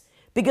this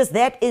because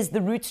that is the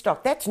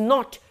rootstock. That's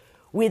not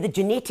where the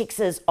genetics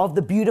is of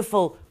the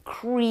beautiful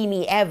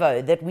creamy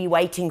avo that we're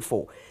waiting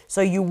for.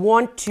 So you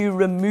want to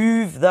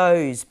remove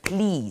those,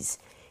 please.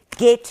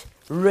 Get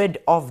rid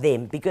of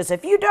them, because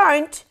if you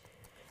don't,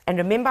 and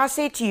remember I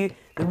said to you,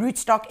 the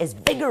rootstock is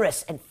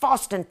vigorous and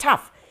fast and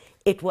tough.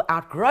 it will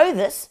outgrow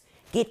this,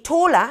 get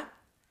taller,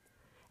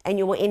 and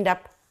you will end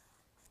up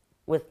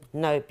with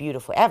no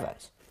beautiful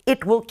avos.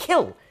 It will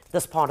kill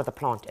this part of the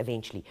plant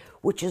eventually,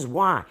 which is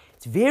why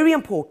it's very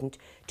important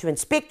to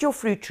inspect your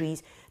fruit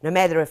trees, no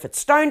matter if it's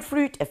stone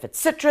fruit, if it's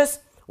citrus,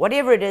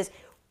 whatever it is,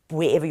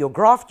 wherever your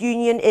graft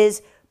union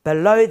is,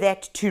 below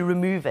that, to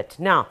remove it.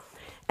 Now,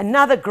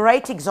 another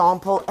great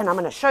example, and I'm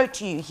going to show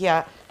to you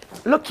here.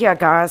 Look here,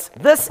 guys.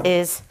 This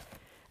is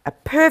a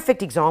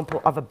perfect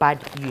example of a bud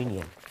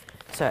union.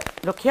 So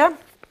look here.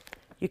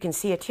 You can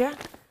see it here.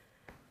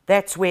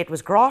 That's where it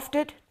was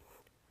grafted.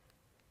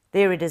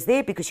 There it is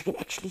there, because you can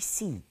actually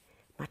see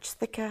much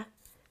thicker.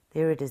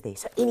 There it is there.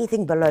 So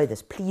anything below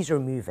this, please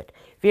remove it.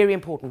 Very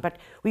important. But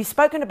we've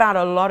spoken about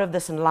a lot of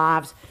this in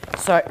lives,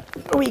 so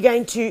we're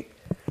going to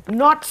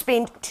not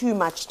spend too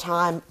much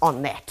time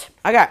on that.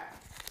 Okay.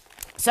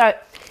 So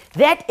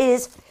that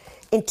is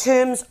in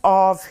terms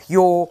of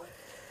your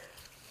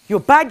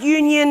bud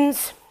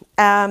unions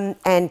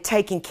and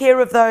taking care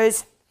of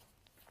those.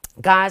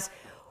 Guys,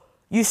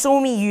 you saw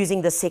me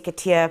using the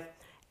secateur,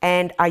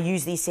 and I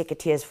use these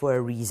secateurs for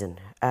a reason.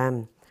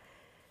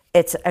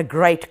 It's a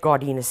great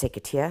Gardena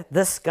secateur.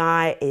 This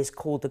guy is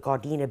called the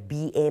Gardena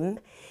BM.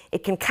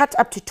 It can cut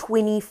up to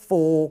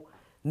 24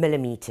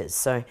 millimeters.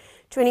 So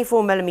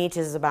 24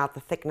 millimeters is about the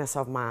thickness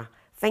of my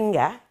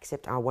finger,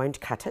 except I won't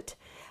cut it.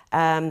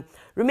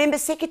 Remember,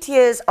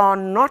 secateurs are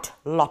not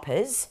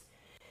loppers.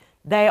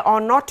 They are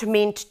not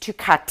meant to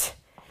cut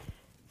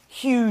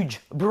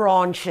huge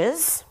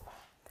branches.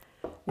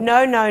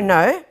 No, no,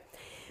 no.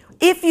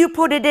 If you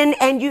put it in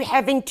and you're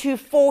having to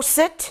force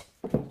it,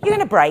 you're going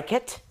to break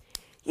it.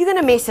 You're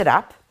going to mess it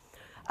up.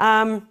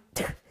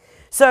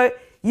 So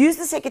use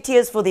the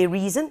secateurs for their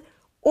reason.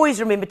 Always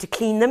remember to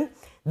clean them.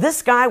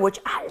 This guy, which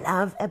I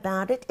love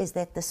about it, is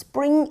that the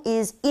spring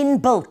is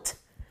inbuilt.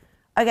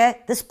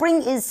 Okay, the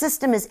spring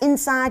system is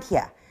inside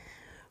here,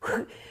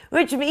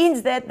 which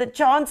means that the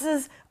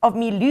chances of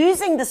me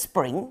losing the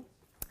spring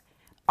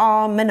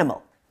are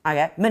minimal.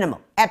 Okay,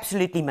 minimal,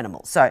 absolutely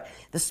minimal. So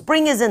the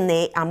spring is in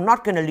there. I'm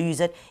not going to lose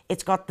it.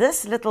 It's got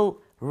this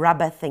little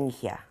rubber thing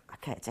here.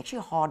 Okay, it's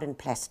actually hardened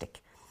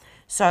plastic.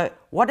 So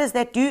what does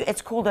that do?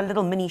 It's called a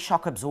little mini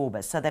shock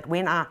absorber, so that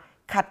when I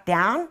cut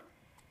down,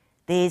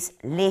 there's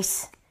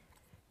less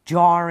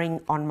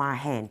jarring on my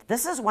hand.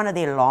 This is one of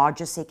their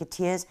larger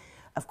secateurs.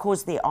 Of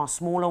course, there are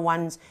smaller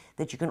ones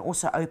that you can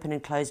also open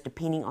and close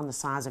depending on the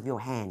size of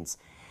your hands.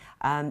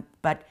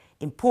 But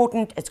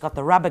important, it's got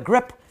the rubber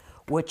grip,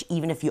 which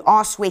even if you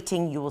are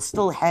sweating, you will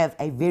still have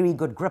a very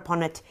good grip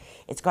on it.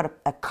 It's got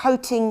a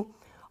coating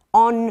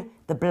on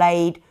the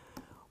blade,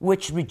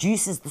 which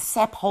reduces the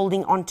sap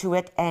holding onto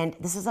it, and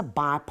this is a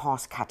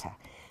bypass cutter.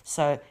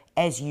 So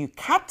as you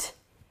cut,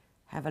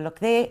 have a look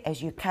there,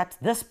 as you cut,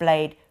 this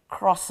blade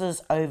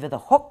crosses over the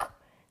hook.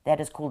 That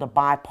is called a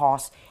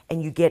bypass,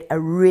 and you get a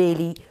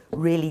really,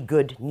 really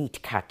good,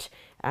 neat cut.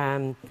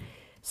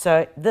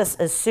 So this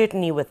is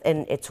certainly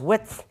within its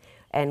width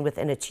and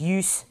within its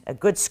use. A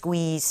good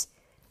squeeze,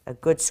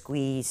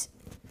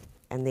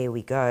 and there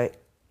we go.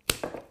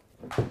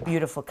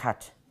 Beautiful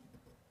cut.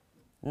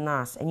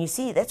 Nice. And you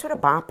see, that's what a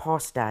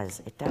bypass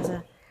does. It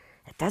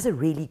does a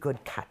really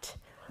good cut.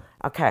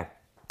 Okay.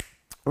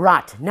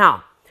 Right.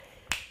 Now,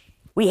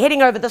 we're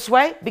heading over this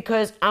way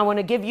because I want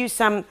to give you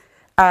some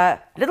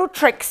little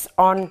tricks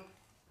on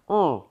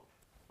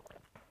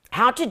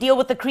how to deal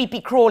with the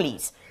creepy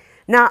crawlies.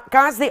 Now,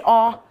 guys, there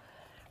are,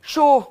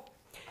 sure.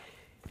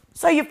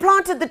 So you've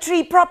planted the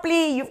tree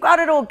properly. You've got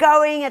it all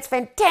going. It's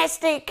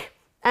fantastic.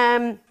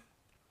 You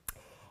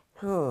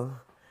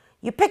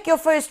pick your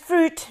first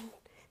fruit.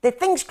 There are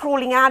things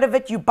crawling out of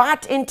it. You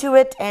bite into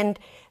it, and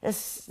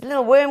this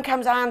little worm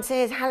comes out and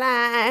says,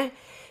 hello.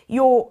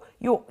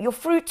 Your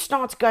fruit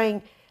starts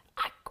going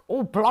like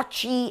all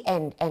blotchy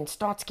and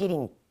starts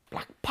getting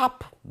like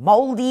pop,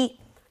 moldy.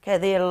 Okay,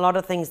 there are a lot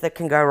of things that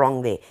can go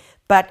wrong there.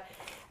 But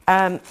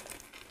I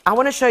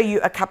want to show you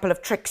a couple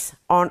of tricks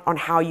on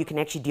how you can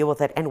actually deal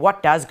with it and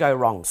what does go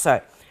wrong.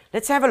 So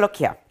let's have a look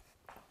here,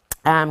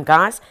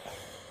 guys.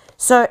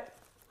 So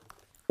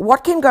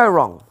what can go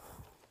wrong?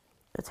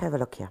 Let's have a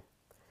look here.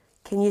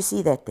 Can you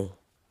see that there?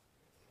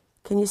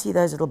 Can you see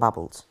those little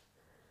bubbles?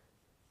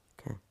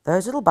 Okay,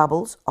 those little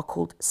bubbles are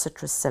called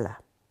citrusilla.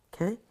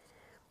 Okay,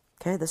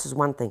 this is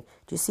one thing.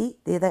 Do you see?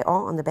 There they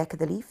are on the back of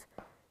the leaf.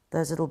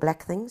 Those little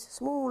black things,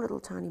 small little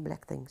tiny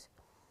black things.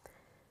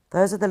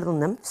 Those are the little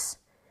nymphs.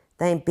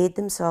 They embed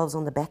themselves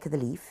on the back of the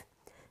leaf.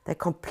 They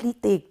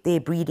complete their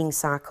breeding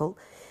cycle.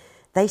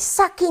 They're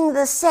sucking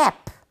the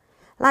sap,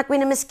 like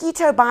when a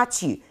mosquito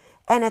bites you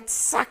and it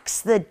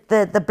sucks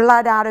the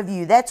blood out of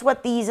you. That's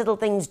what these little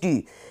things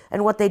do.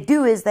 And what they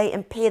do is they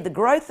impair the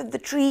growth of the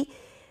tree,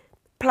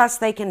 plus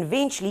they can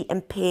eventually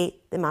impair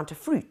the amount of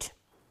fruit.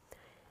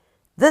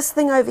 This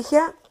thing over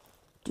here,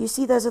 do you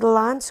see those little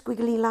lines,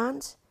 squiggly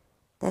lines?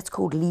 That's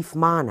called leaf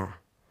miner.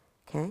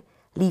 Okay,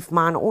 leaf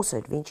miner also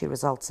eventually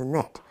results in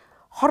that.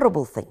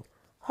 Horrible thing.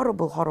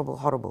 Horrible, horrible,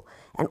 horrible.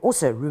 And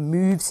also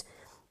removes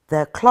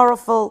the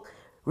chlorophyll,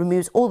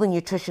 removes all the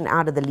nutrition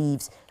out of the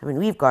leaves. I mean,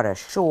 we've got a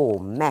sure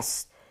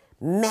mass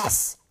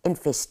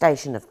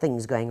infestation of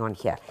things going on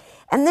here.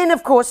 And then,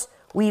 of course,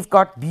 we've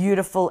got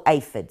beautiful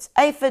aphids.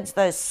 Aphids,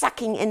 those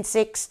sucking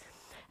insects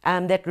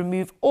that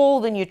remove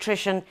all the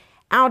nutrition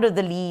out of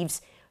the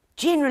leaves,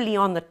 generally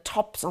on the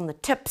tops, on the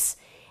tips.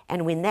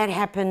 And when that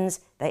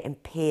happens, they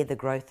impair the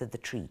growth of the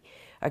tree.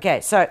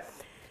 Okay, so,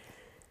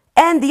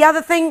 and the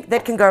other thing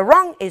that can go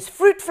wrong is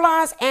fruit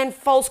flies and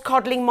false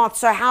coddling moths.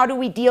 So how do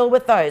we deal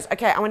with those?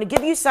 Okay, I want to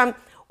give you some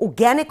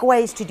organic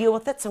ways to deal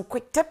with it, some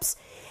quick tips.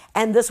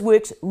 And this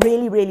works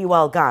really, really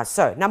well, guys.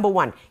 So, number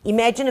one,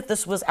 imagine if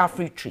this was our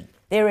fruit tree.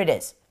 There it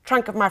is,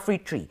 trunk of my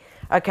fruit tree.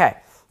 Okay,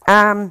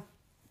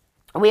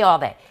 where are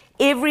they?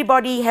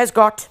 Everybody has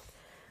got,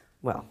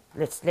 well,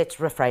 let's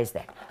rephrase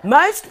that.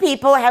 Most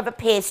people have a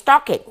pair of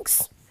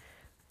stockings.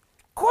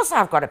 Of course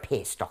I've got a pair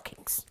of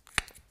stockings.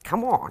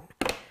 Come on.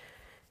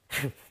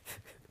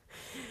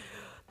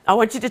 I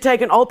want you to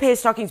take an old pair of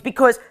stockings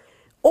because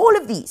all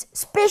of these,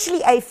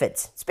 especially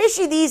aphids,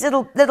 especially these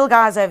little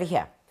guys over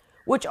here,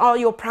 which are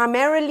your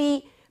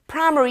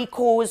primary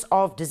cause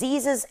of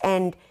diseases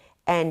and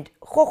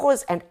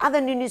chojos and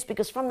other nunus,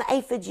 because from the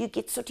aphids you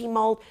get sooty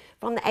mold,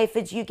 from the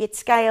aphids you get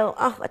scale.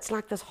 Oh, it's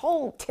like this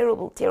whole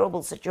terrible,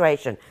 terrible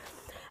situation.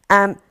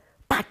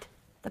 But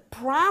the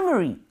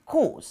primary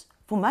cause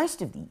for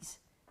most of these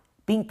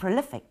being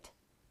prolific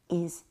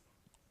is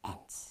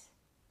ants.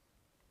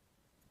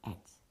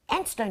 Ants.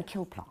 Ants don't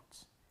kill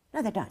plants.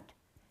 No, they don't.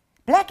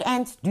 Black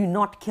ants do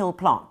not kill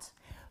plants.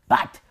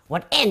 But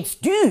what ants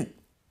do,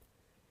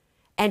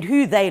 and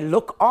who they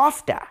look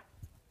after,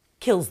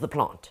 kills the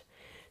plant.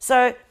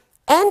 So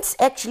ants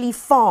actually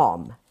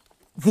farm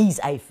these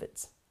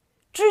aphids.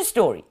 True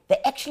story. They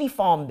actually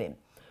farm them.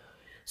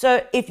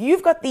 So if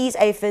you've got these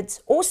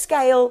aphids or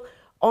scale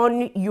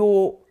on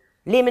your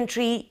lemon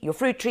tree, your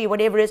fruit tree,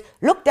 whatever it is,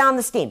 look down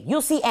the stem.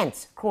 You'll see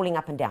ants crawling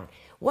up and down.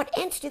 What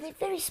ants do? They're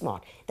very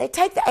smart. They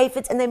take the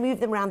aphids and they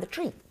move them around the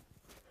tree.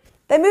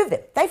 They move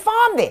them. They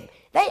farm them.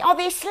 They are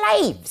their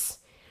slaves.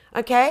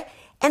 Okay?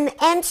 And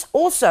the ants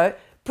also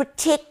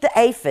protect the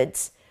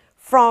aphids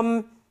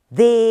from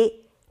their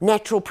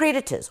natural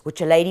predators,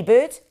 which are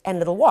ladybirds and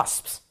little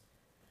wasps.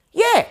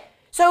 Yeah.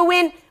 So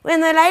when the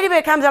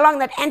ladybird comes along,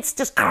 that ants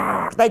just,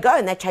 they go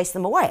and they chase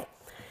them away.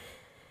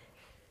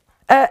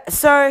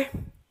 So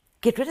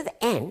get rid of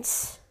the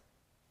ants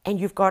and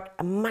you've got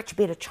a much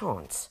better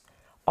chance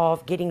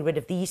of getting rid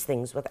of these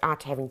things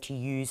without having to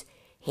use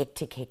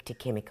hectic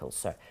chemicals.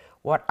 So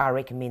what I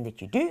recommend that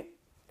you do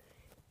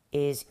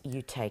is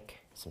you take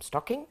some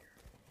stocking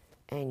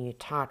and you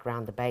tie it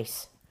around the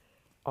base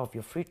of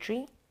your fruit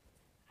tree.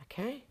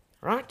 Okay,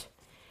 right?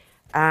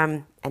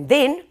 And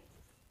then,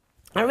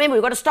 now remember,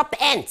 we've got to stop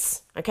the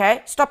ants.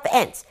 Okay, stop the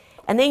ants.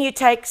 And then you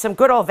take some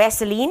good old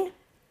Vaseline,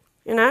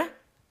 you know,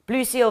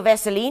 Blue Seal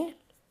Vaseline.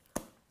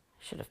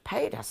 Should have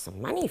paid us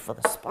some money for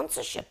the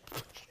sponsorship.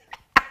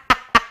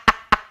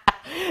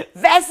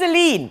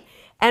 Vaseline.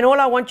 And all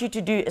I want you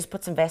to do is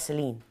put some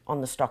Vaseline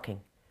on the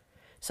stocking.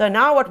 So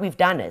now what we've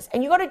done is,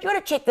 and you got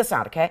to check this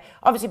out, okay?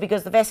 Obviously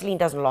because the Vaseline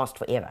doesn't last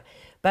forever.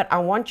 But I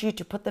want you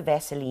to put the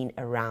Vaseline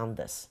around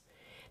this.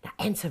 Now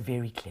ants are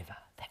very clever.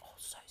 They're all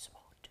so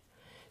smart.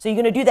 So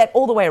you're going to do that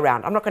all the way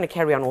around. I'm not going to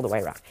carry on all the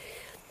way around.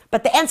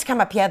 But the ants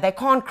come up here, they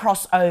can't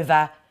cross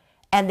over,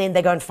 and then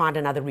they go and find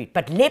another root.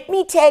 But let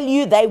me tell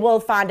you, they will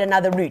find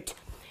another root.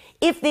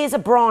 If there's a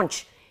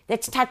branch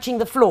that's touching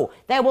the floor,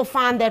 they will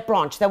find that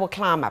branch, they will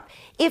climb up.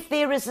 If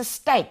there is a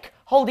stake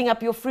holding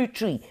up your fruit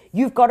tree,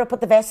 you've got to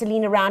put the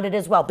Vaseline around it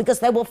as well,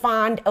 because they will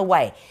find a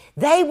way.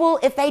 They will,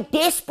 if they're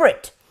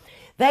desperate,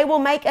 they will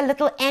make a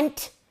little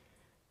ant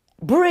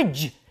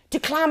bridge to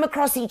climb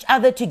across each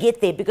other to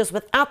get there, because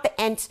without the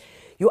ants,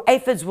 your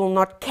aphids will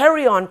not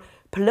carry on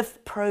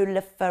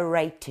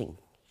proliferating.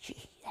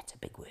 Gee, that's a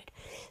big word.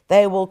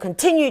 They will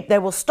continue, they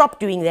will stop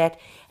doing that,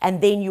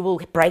 and then you will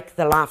break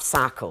the life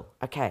cycle.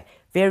 Okay,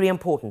 very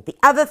important. The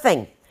other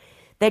thing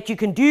that you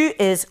can do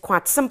is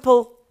quite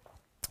simple.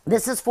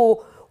 This is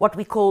for what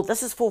we call,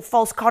 this is for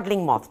false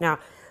coddling moth. Now,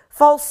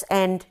 false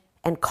and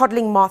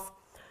coddling moth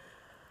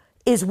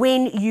is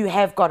when you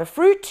have got a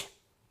fruit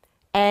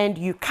and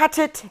you cut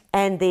it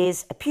and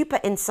there's a pupa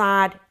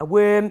inside, a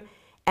worm,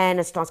 and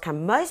it starts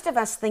coming. Most of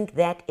us think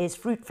that is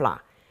fruit fly.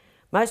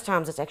 Most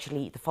times it's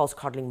actually the false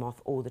coddling moth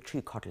or the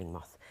true coddling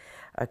moth.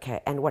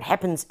 Okay, and what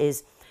happens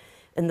is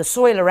in the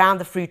soil around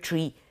the fruit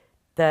tree,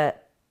 they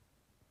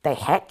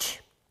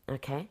hatch,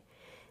 okay?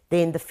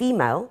 Then the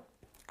female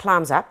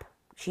climbs up.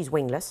 She's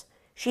wingless.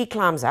 She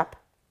climbs up.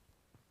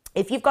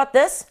 If you've got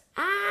this,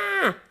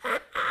 can't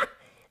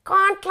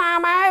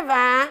climb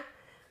over,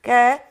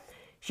 okay?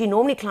 She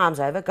normally climbs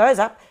over, goes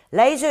up,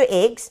 lays her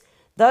eggs.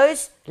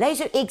 Lays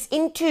her eggs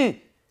into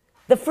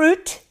the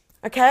fruit,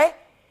 okay?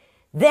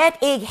 That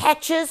egg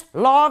hatches,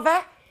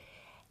 larva,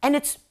 and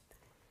it's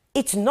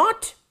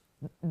not,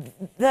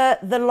 the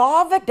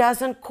larva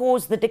doesn't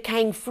cause the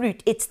decaying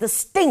fruit. It's the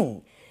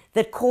sting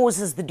that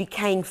causes the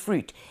decaying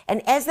fruit.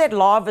 And as that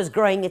larva is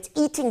growing, it's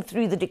eating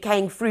through the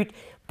decaying fruit,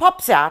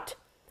 pops out,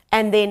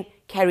 and then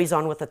carries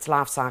on with its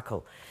life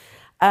cycle.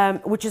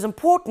 Which is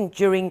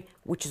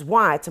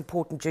why it's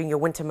important during your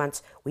winter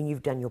months when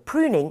you've done your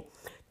pruning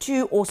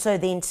to also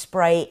then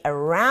spray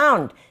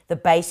around the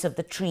base of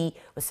the tree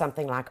with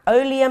something like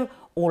oleum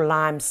or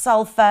lime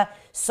sulfur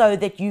so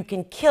that you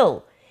can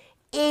kill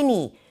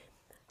any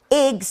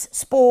eggs,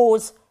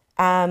 spores,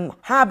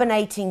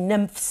 hibernating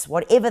nymphs,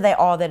 whatever they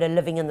are that are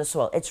living in the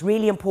soil. It's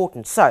really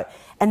important. So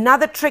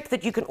another trick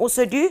that you can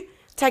also do,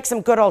 take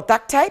some good old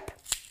duct tape,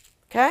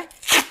 okay?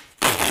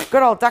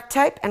 Good old duct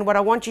tape, and what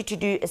I want you to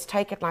do is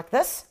take it like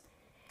this,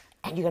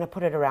 and you're going to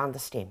put it around the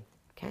stem,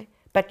 okay?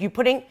 But you're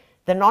putting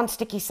the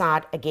non-sticky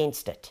side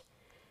against it.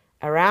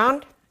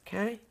 Around,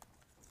 okay?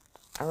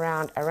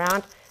 Around,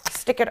 around.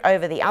 Stick it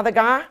over the other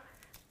guy,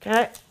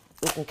 okay?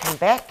 We can come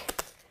back,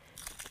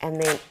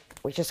 and then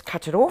we just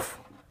cut it off.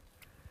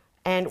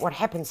 And what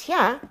happens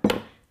here,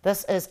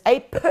 this is a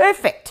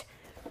perfect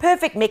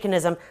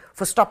mechanism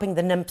for stopping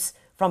the nymphs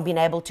from being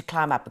able to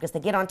climb up, because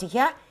they get onto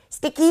here,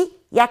 sticky,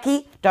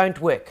 yucky,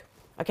 don't work.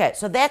 Okay,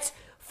 so that's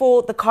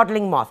for the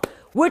coddling moth,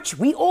 which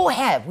we all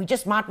have. We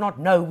just might not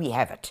know we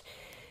have it.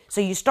 So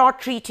you start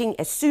treating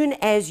as soon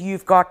as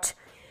you've got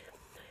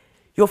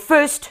your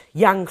first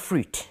young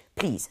fruit,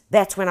 please.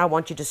 That's when I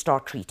want you to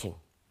start treating.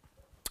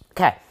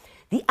 Okay,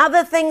 the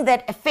other thing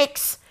that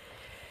affects,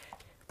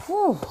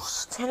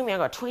 it's telling me I've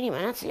got 20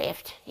 minutes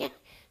left. Yeah,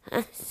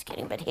 this is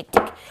getting a bit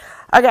hectic.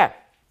 Okay,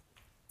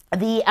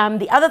 the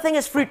other thing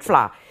is fruit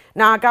fly.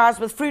 Now, guys,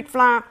 with fruit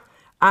fly,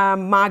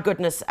 my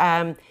goodness,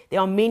 there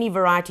are many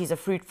varieties of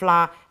fruit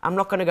fly. I'm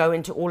not going to go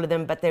into all of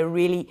them, but they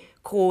really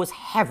cause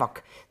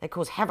havoc. They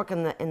cause havoc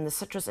in the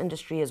citrus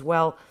industry as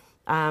well.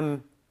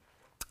 And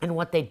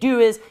what they do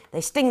is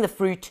they sting the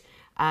fruit,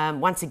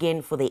 once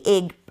again, for the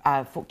egg,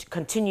 for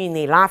continuing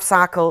their life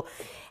cycle.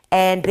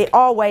 And there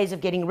are ways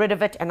of getting rid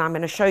of it, and I'm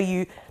going to show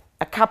you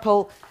a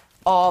couple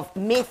of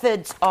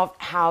methods of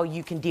how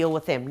you can deal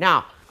with them.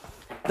 Now,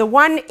 the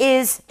one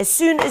is, as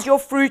soon as your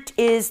fruit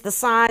is the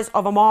size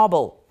of a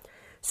marble,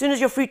 as soon as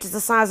your fruit is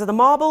the size of the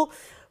marble,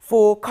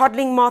 for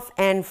coddling moth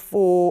and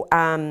for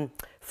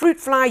fruit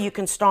fly, you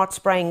can start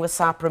spraying with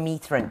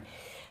cypermethrin.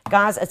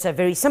 Guys, it's a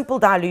very simple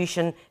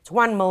dilution. It's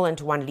 1 ml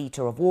into 1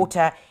 liter of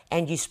water,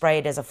 and you spray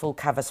it as a full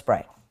cover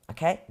spray.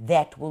 Okay,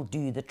 that will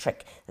do the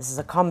trick. This is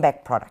a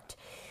combat product.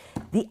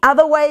 The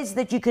other ways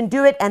that you can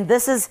do it, and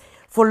this is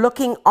for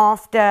looking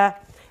after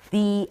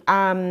the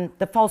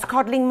false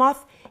coddling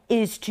moth,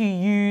 is to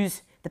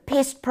use the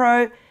Pest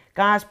Pro.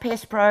 Guys,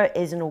 Pest Pro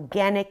is an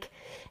organic,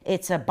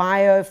 it's a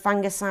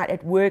biofungicide.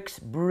 It works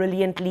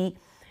brilliantly.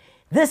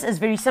 This is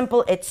very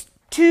simple. It's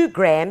 2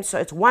 grams, so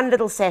it's 1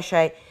 little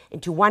sachet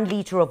into 1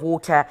 liter of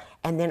water,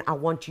 and then I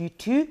want you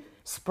to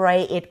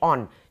spray it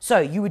on. So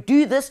you would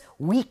do this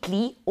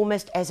weekly,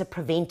 almost as a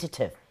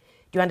preventative.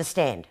 Do you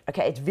understand?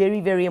 Okay, it's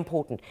very, very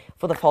important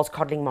for the false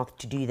coddling moth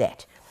to do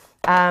that.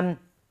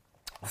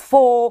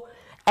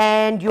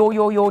 And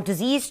your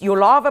disease, your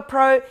Lava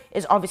Pro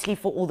is obviously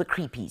for all the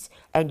creepies,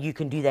 and you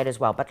can do that as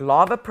well. But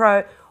Lava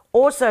Pro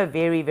also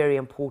very, very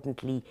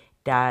importantly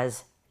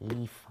does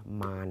leaf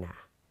miner.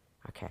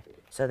 Okay,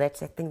 so that's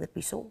that thing that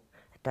we saw.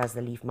 It does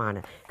the leaf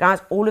miner.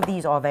 Guys, all of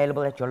these are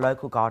available at your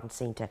local garden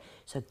center,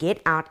 so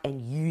get out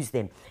and use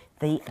them.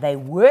 They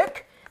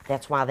work.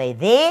 That's why they're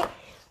there.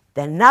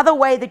 Another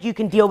way that you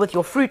can deal with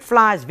your fruit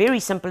fly is very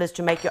simple, is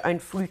to make your own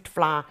fruit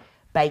fly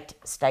bait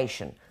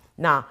station.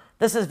 Now,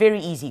 this is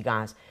very easy,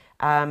 guys.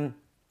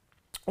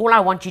 All I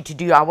want you to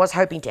do, I was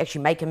hoping to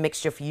actually make a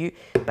mixture for you,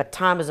 but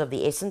time is of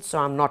the essence, so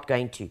I'm not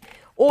going to.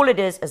 All it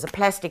is a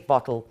plastic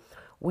bottle.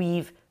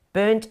 We've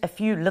burnt a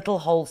few little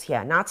holes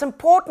here. Now, it's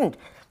important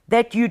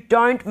that you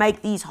don't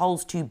make these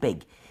holes too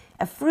big.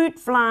 A fruit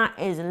fly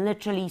is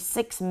literally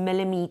 6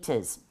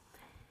 millimeters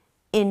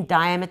in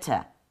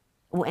diameter.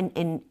 Or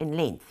in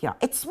length, yeah.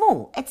 It's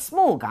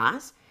small,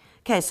 guys.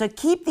 Okay, so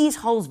keep these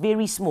holes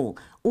very small,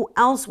 or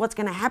else what's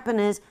going to happen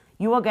is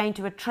you are going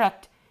to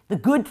attract the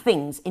good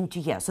things into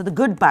here. So the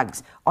good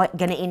bugs are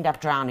going to end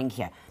up drowning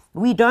here.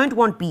 We don't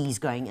want bees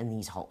going in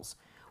these holes.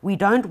 We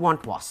don't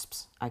want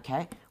wasps,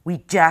 okay? We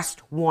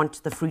just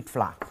want the fruit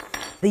fly.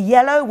 The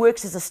yellow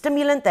works as a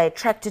stimulant. They're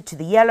attracted to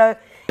the yellow,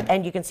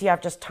 and you can see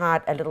I've just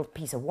tied a little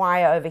piece of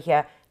wire over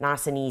here,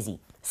 nice and easy.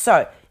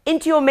 So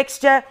into your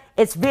mixture,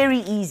 it's very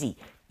easy.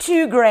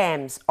 2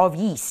 grams of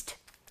yeast,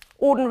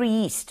 ordinary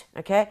yeast,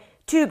 okay?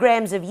 2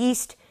 grams of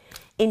yeast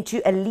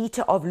into a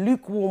liter of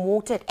lukewarm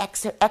water. It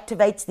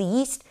activates the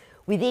yeast.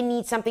 We then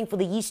need something for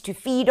the yeast to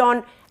feed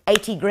on,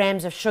 80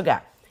 grams of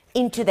sugar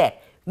into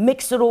that.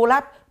 Mix it all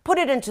up, put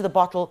it into the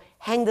bottle,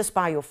 hang this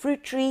by your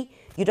fruit tree.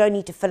 You don't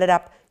need to fill it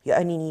up. You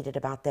only need it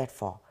about that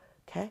far,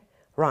 okay?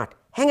 Right,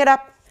 hang it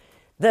up.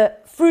 The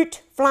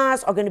fruit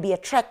flies are going to be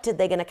attracted.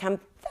 They're going to come,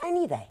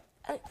 only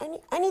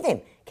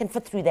them can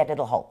fit through that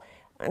little hole.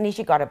 Unless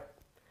you got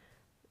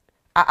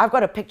I've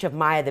got a picture of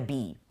Maya the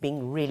bee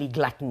being really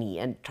gluttony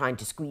and trying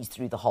to squeeze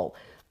through the hole.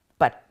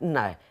 But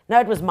no,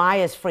 it was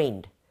Maya's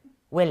friend,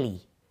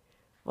 Willie.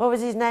 What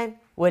was his name?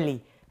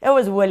 Willie. It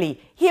was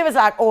Willie. He was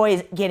like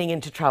always getting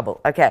into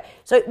trouble. Okay,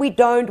 so we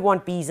don't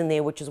want bees in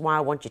there, which is why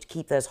I want you to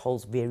keep those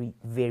holes very,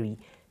 very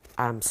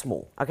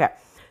small. Okay,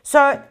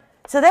 so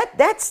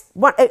that's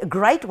a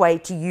great way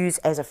to use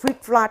as a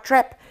fruit fly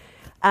trap.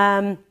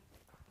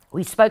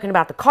 We've spoken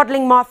about the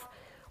coddling moth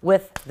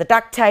with the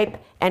duct tape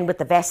and with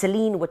the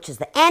Vaseline, which is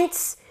the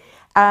ants.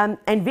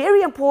 And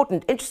very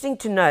important, interesting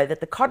to know that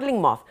the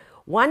coddling moth,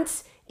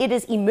 once it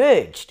has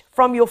emerged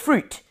from your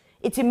fruit,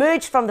 it's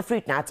emerged from the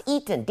fruit now, it's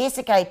eaten,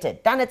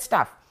 desiccated, done its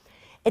stuff.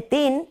 It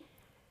then,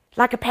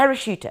 like a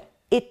parachuter,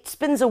 it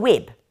spins a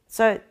web.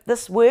 So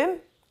this worm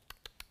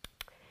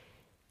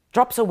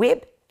drops a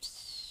web,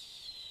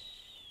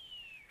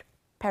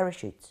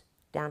 parachutes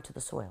down to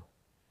the soil.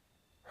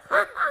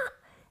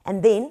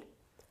 And then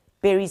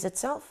buries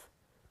itself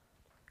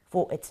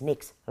for its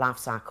next life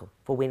cycle,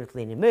 for when it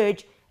will then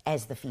emerge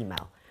as the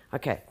female.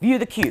 Okay, view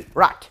the cue.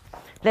 Right,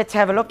 let's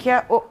have a look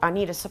here. Oh, I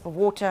need a sip of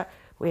water,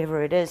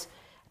 wherever it is.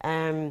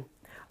 Okay,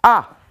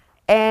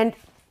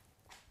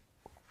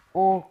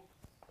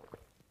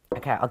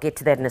 I'll get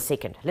to that in a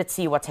second. Let's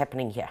see what's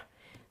happening here.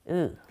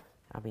 Ooh,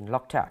 I've been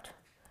locked out.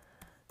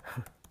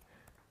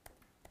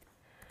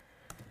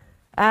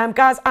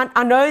 Guys,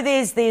 I know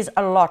there's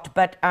a lot,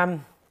 but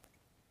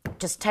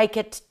just take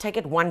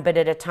it one bit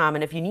at a time.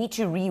 And if you need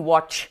to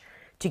re-watch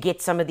to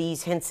get some of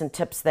these hints and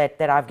tips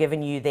that I've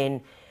given you,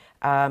 then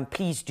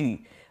please do.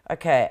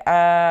 Okay,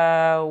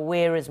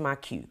 where is my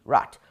cue?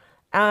 Right.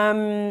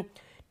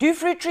 Do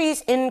fruit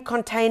trees in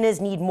containers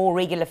need more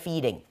regular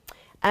feeding?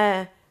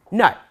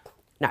 No.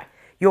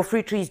 Your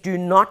fruit trees do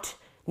not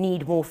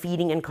need more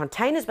feeding in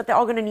containers, but they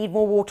are going to need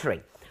more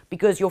watering,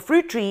 because your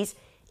fruit trees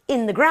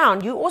in the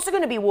ground, you're also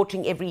going to be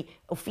watering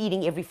or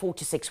feeding every 4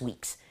 to 6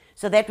 weeks.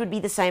 So that would be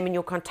the same in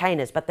your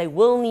containers, but they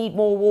will need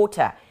more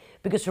water,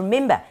 because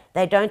remember,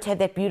 they don't have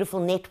that beautiful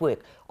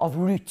network of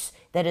roots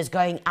that is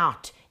going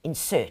out in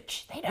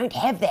search. They don't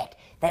have that.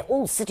 They're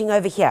all sitting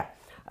over here.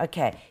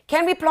 Okay,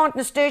 can we plant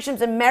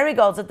nasturtiums and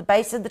marigolds at the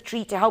base of the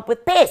tree to help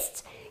with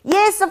pests?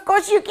 Yes, of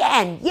course you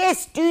can.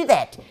 Yes, do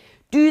that.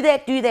 Do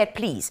that,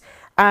 please.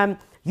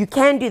 You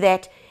can do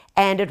that,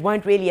 and it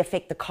won't really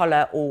affect the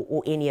collar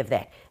or any of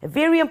that. A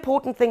very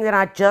important thing that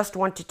I just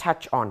want to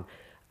touch on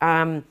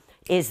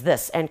is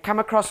this, and come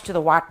across to the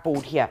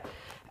whiteboard here.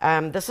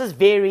 This is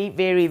very,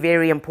 very,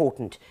 very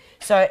important.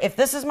 So if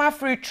this is my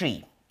fruit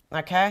tree,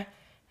 okay,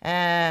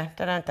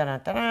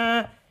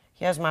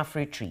 here's my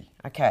fruit tree,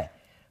 okay.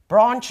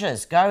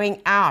 Branches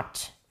going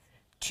out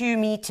 2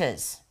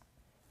 meters,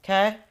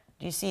 okay,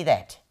 do you see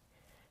that?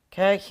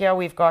 Okay, here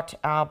we've got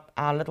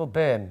our little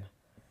berm,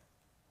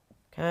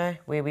 okay,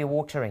 where we're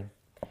watering.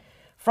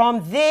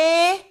 From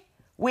there,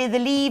 where the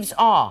leaves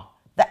are,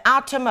 the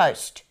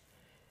outermost,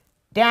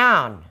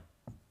 down,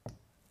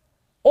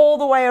 all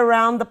the way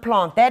around the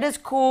plant, that is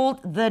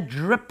called the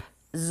drip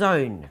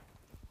zone.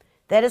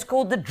 That is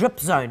called the drip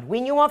zone.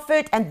 When you are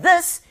and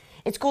this,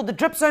 it's called the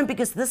drip zone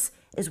because this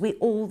is where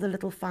all the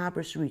little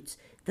fibrous roots,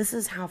 this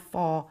is how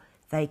far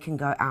they can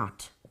go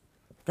out,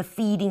 the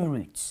feeding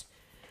roots.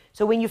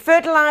 So when you're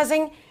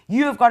fertilizing,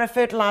 you have got to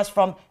fertilize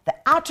from the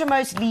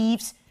outermost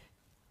leaves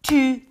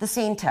to the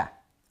center.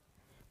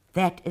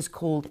 That is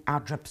called our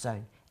drip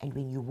zone. And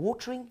when you're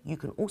watering, you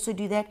can also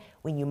do that.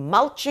 When you're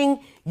mulching,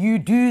 you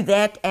do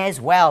that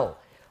as well.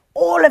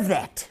 All of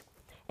that.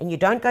 And you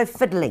don't go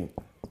fiddling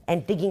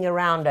and digging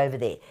around over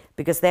there,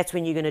 because that's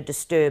when you're going to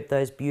disturb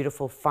those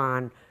beautiful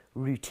fine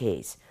root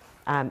hairs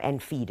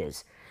and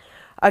feeders.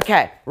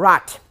 Okay,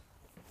 right.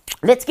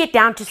 Let's get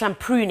down to some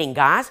pruning,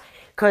 guys,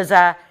 because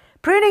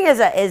pruning is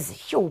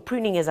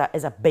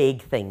a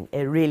big thing.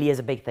 It really is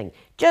a big thing.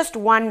 Just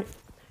one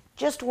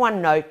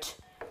note,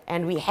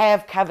 and we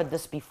have covered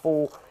this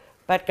before,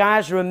 but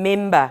guys,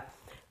 remember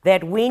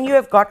that when you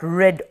have got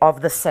rid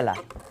of the cilla,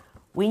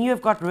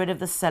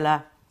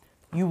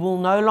 you will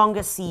no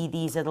longer see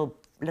these little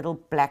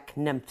black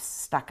nymphs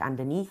stuck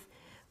underneath,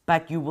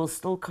 but you will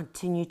still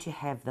continue to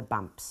have the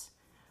bumps.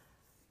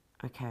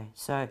 Okay,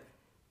 so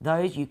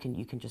those you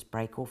can just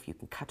break off, you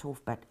can cut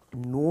off, but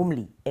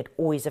normally it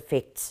always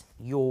affects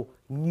your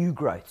new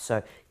growth.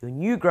 So your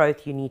new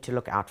growth, you need to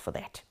look out for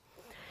that.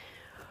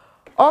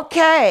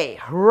 Okay,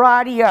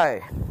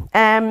 rightio.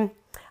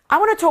 I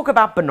want to talk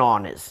about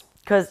bananas,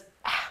 because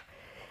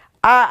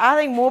I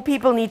think more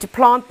people need to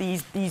plant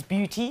these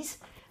beauties.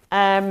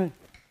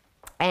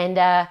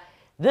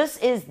 This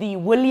is the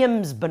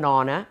Williams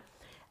banana.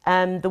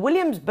 The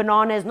Williams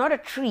banana is not a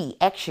tree,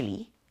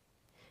 actually.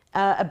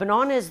 A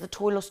banana is the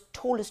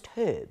tallest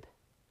herb.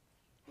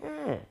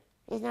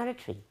 It's not a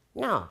tree.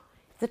 No,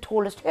 it's the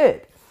tallest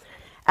herb.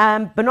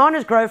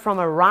 Bananas grow from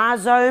a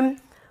rhizome,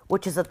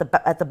 which is at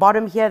the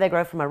bottom here. They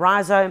grow from a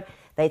rhizome.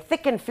 They're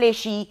thick and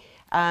fleshy,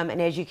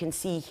 and as you can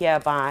see here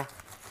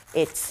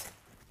it's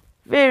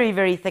very,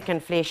 very thick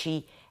and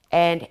fleshy.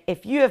 And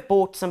if you have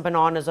bought some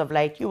bananas of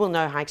late, you will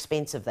know how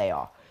expensive they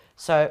are.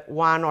 So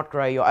why not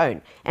grow your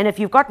own? And if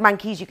you've got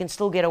monkeys, you can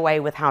still get away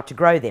with how to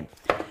grow them.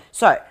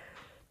 So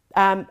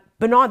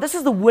this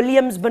is the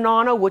Williams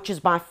banana, which is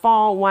by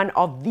far one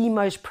of the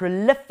most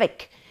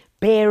prolific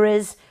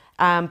bearers,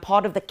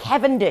 part of the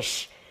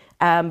Cavendish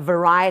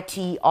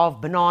variety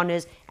of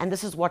bananas, and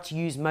this is what's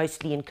used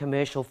mostly in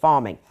commercial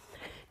farming.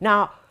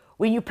 Now,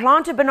 when you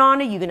plant a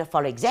banana, you're going to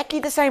follow exactly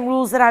the same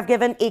rules that I've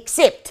given,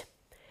 except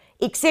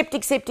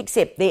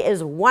there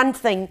is one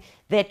thing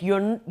that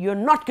you're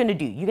not going to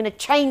do. You're going to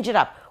change it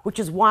up, which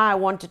is why I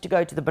wanted to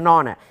go to the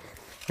banana.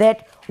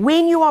 That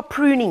when you are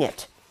pruning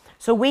it,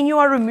 so when you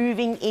are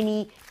removing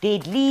any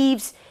dead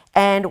leaves,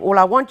 and all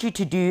I want you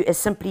to do is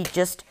simply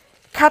just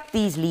cut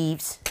these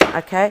leaves,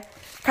 okay?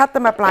 Cut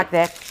them up like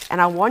that, and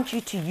I want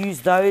you to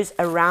use those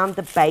around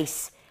the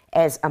base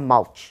as a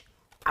mulch.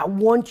 I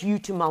want you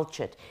to mulch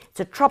it. It's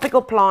a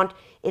tropical plant.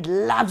 It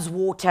loves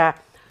water,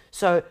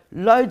 so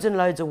loads and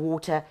loads of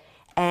water,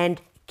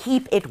 and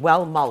keep it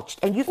well mulched.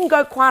 And you can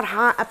go quite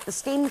high up the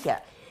stem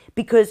here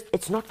because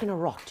it's not going to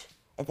rot.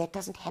 And that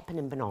doesn't happen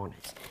in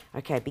bananas,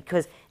 okay,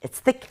 because it's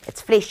thick,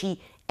 it's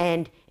fleshy,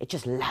 and it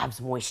just loves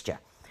moisture.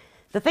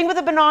 The thing with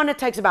a banana, it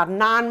takes about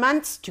 9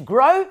 months to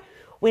grow.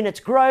 When it's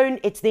grown,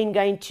 it's then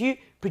going to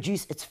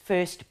produce its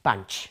first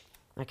bunch.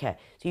 Okay,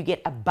 so you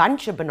get a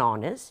bunch of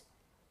bananas,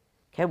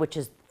 okay, which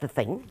is the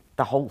thing,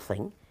 the whole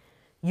thing.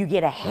 You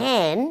get a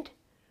hand,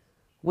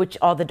 which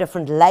are the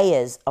different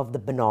layers of the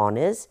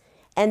bananas,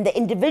 and the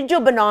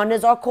individual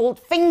bananas are called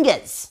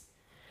fingers.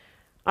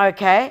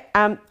 Okay,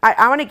 I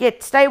want to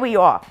stay where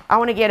you are. I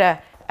want to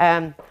get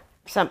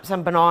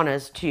some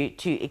bananas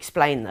to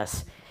explain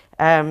this.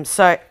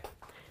 So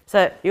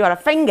you got a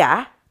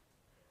finger,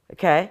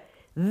 okay.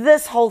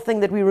 This whole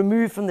thing that we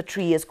remove from the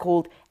tree is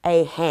called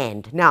a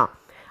hand. Now,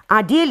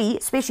 ideally,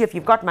 especially if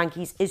you've got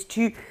monkeys, is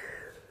to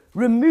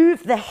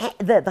remove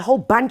the whole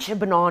bunch of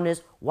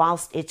bananas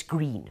whilst it's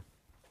green.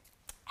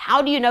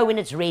 How do you know when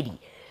it's ready?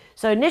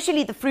 So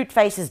initially the fruit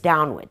faces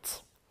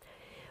downwards.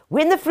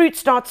 When the fruit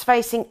starts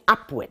facing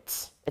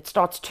upwards, it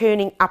starts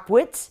turning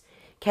upwards,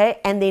 okay,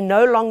 and they're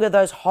no longer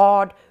those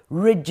hard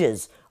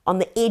ridges on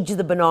the edge of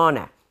the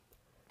banana.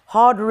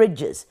 Hard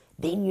ridges,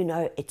 then you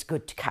know it's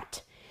good to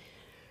cut.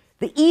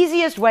 The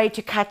easiest way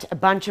to cut a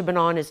bunch of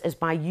bananas is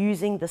by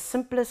using the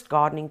simplest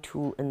gardening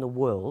tool in the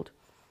world,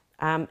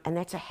 and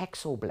that's a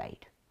hacksaw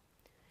blade.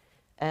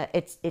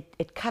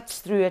 It cuts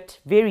through it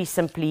very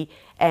simply,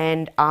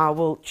 and I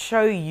will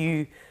show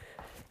you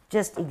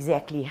just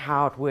exactly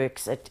how it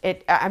works.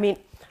 I mean,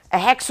 a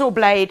hacksaw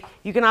blade,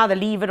 you can either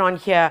leave it on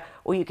here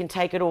or you can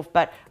take it off,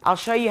 but I'll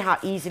show you how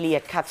easily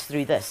it cuts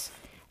through this.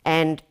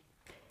 And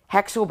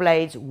hacksaw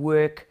blades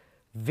work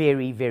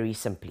very, very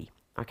simply.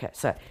 Okay,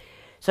 so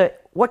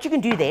what you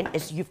can do then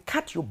is you've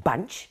cut your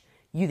bunch,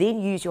 you then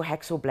use your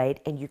hacksaw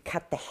blade and you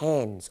cut the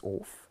hands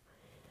off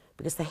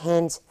because the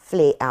hands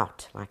flare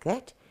out like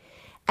that.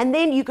 And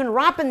then you can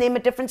ripen them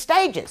at different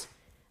stages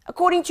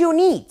according to your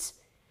needs.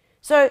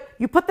 So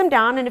you put them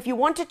down, and if you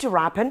want it to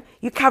ripen,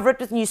 you cover it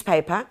with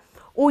newspaper,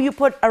 or you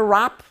put a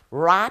ripe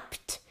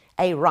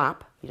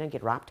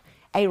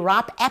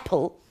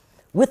apple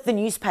with the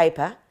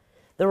newspaper.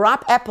 The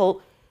ripe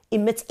apple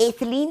emits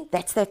ethylene.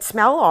 That's that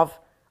smell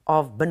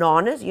of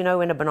bananas. You know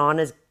when a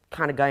banana's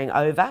kind of going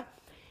over.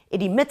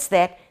 It emits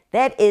that.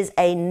 That is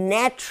a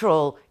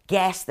natural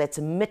gas that's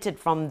emitted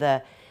from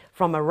a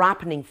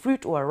ripening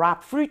fruit or a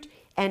ripe fruit,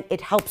 and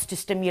it helps to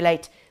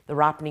stimulate the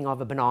ripening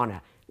of a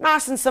banana.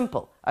 Nice and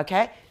simple,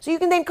 okay? So you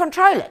can then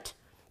control it.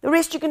 The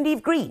rest you can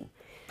leave green.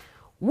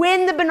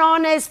 When the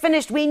banana is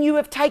finished, when you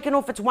have taken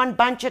off its one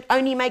bunch, it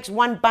only makes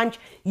one bunch,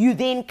 you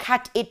then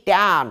cut it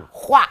down.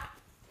 Hua!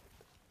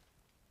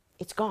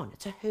 It's gone.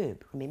 It's a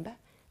herb, remember?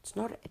 It's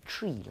not a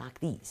tree like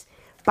these.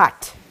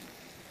 But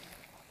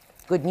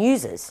good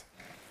news is,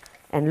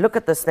 and look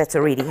at this, that's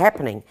already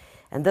happening,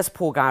 and this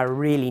poor guy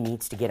really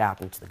needs to get out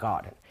into the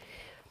garden.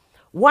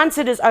 Once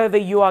it is over,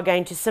 you are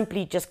going to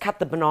simply just cut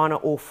the banana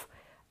off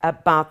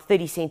about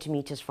 30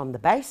 centimeters from the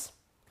base,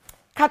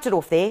 cut it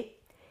off there,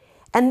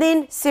 and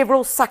then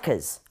several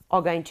suckers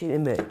are going to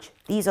emerge.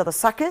 These are the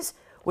suckers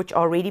which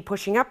are already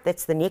pushing up.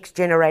 That's the next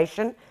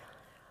generation.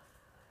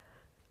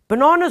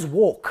 Bananas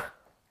walk.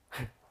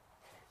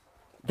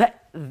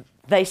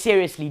 They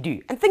seriously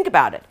do. And think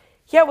about it.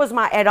 Here was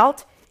my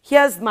adult.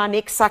 Here's my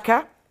next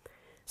sucker.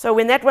 So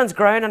when that one's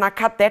grown and I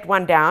cut that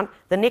one down,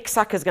 the next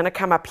sucker is going to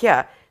come up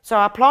here. So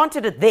I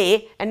planted it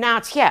there, and now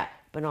it's here.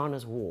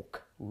 Bananas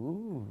walk.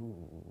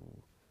 Ooh.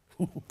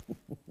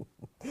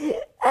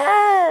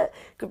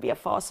 Could be a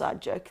Far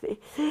Side joke there.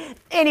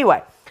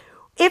 Anyway,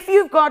 if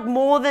you've got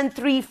more than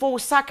 3-4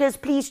 suckers,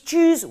 please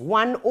choose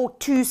 1 or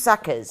 2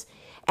 suckers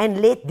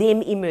and let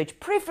them emerge.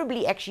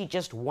 Preferably actually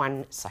just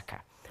 1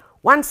 sucker.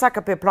 1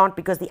 sucker per plant,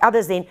 because the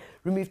others then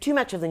remove too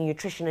much of the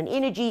nutrition and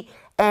energy,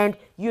 and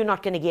you're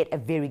not going to get a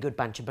very good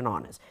bunch of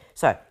bananas.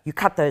 So you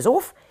cut those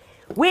off.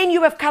 When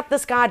you have cut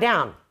this guy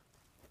down,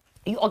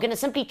 you are going to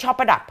simply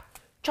chop it up.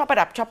 Chop it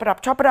up, chop it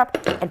up, chop it up,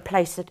 and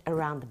place it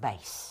around the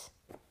base.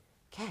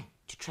 Okay,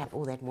 to trap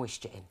all that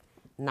moisture in.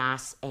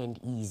 Nice and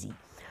easy.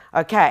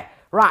 Okay,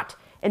 right.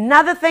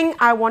 Another thing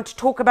I want to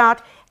talk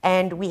about,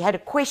 and we had a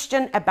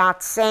question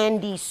about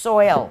sandy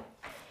soil.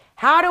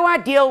 How do I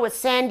deal with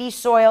sandy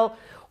soil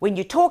when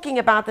you're talking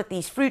about that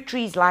these fruit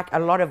trees like a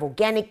lot of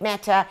organic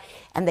matter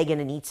and they're going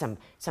to need some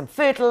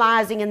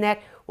fertilizing and that?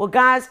 Well,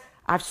 guys,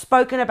 I've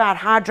spoken about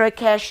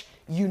hydrocash.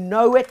 You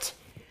know it.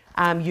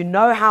 You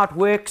know how it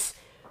works.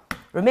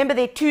 Remember,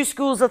 there are 2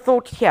 schools of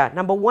thought here.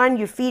 Number 1,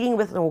 you're feeding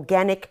with an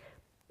organic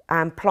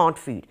plant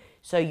food.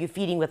 So you're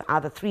feeding with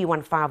either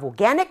 315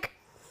 organic,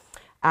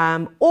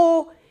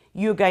 Or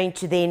you're going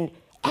to then,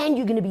 and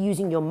you're going to be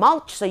using your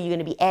mulch, so you're going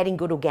to be adding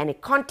good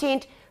organic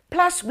content.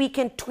 Plus, we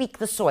can tweak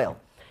the soil.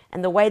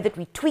 And the way that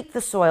we tweak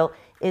the soil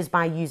is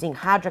by using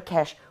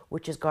hydrocash,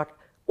 which has got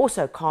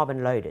also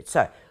carbon loaded.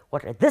 So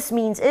what this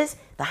means is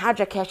the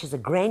hydrocash is a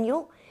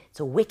granule. It's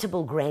a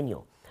wettable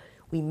granule.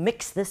 We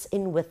mix this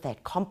in with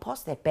that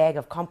compost, that bag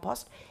of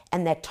compost,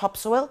 and that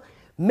topsoil.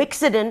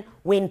 Mix it in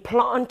when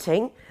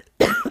planting,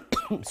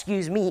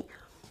 excuse me,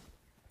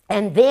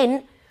 and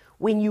then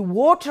when you're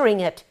watering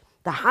it,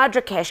 the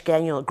hydrocash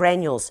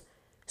granules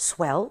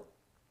swell.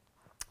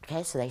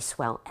 Okay, so they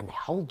swell and they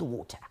hold the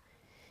water.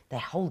 They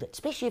hold it,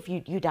 especially if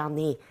you're down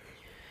there,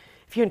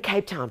 if you're in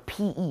Cape Town,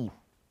 PE,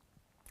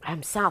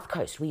 South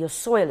Coast, where your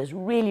soil is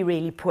really,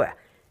 really poor.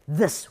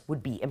 This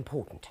would be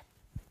important.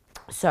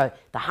 So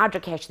the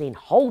hydrocash then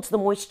holds the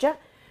moisture,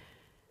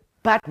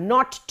 but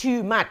not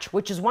too much,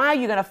 which is why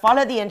you're going to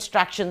follow the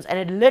instructions, and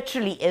it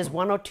literally is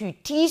 1 or 2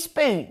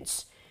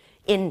 teaspoons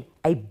in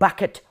a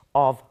bucket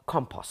of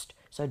compost.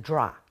 So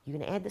dry. You're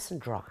going to add this in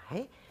dry,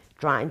 hey?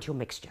 Dry into your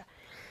mixture.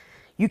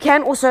 You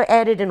can also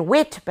add it in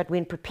wet, but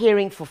when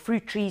preparing for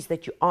fruit trees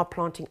that you are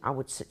planting, I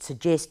would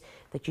suggest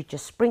that you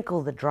just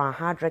sprinkle the dry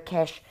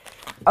hydrocash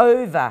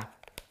over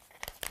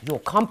your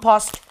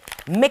compost,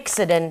 mix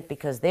it in,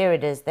 because there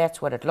it is,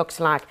 that's what it looks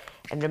like.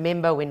 And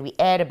remember, when we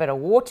add a bit of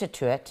water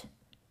to it,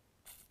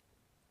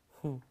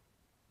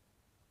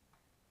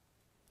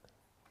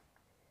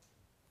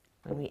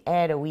 when we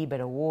add a wee bit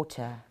of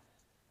water,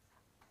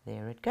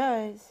 there it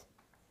goes.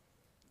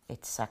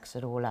 It sucks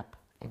it all up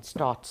and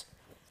starts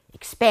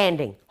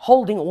expanding,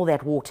 holding all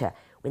that water.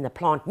 When the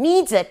plant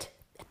needs it,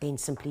 it then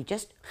simply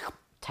just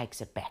takes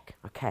it back.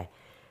 Okay,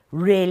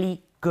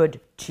 really good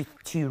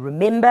to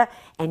remember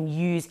and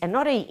use, and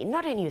not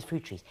only with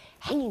fruit trees,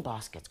 hanging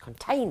baskets,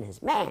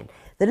 containers, man,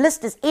 the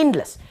list is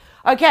endless.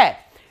 Okay,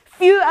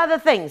 few other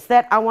things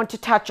that I want to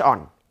touch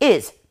on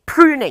is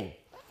pruning.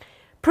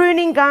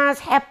 Pruning, guys,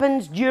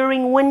 happens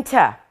during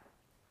winter.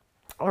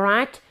 All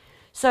right,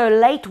 so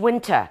late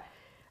winter,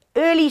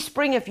 early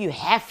spring if you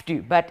have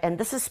to, and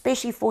this is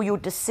especially for your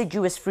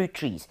deciduous fruit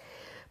trees.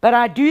 But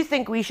I do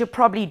think we should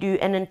probably do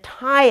an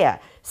entire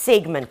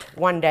segment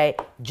one day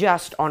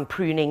just on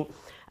pruning.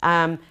 There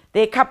are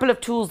a couple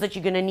of tools that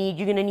you're going to need.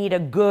 You're going to need a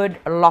good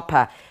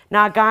lopper.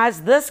 Now,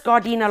 guys, this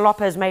Gardena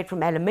lopper is made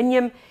from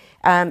aluminium.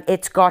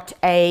 It's got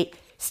a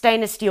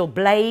stainless steel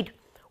blade,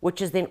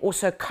 which is then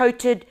also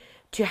coated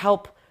to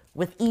help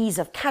with ease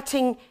of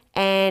cutting,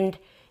 and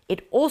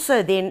it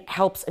also then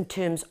helps in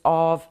terms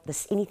of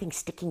anything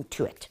sticking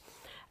to it.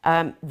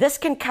 This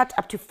can cut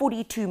up to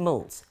 42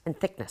 mils in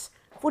thickness.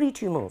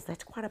 42 mils,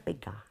 that's quite a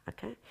big guy,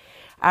 okay?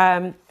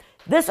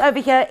 This over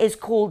here is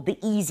called the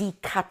Easy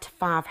Cut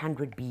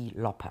 500B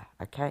lopper,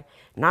 okay?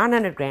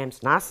 900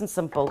 grams, nice and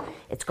simple.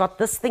 It's got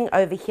this thing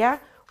over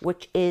here,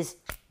 which is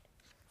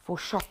for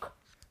shock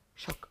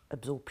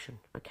absorption,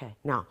 okay?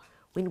 Now,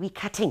 when we're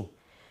cutting,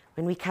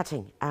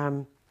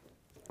 I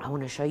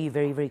want to show you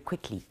very, very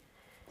quickly.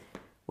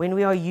 When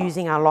we are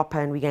using our lopper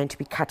and we're going to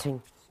be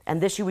cutting,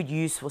 and this you would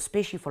use for,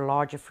 especially for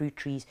larger fruit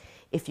trees,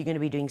 if you're going to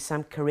be doing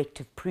some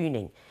corrective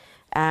pruning.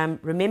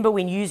 Remember,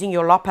 when using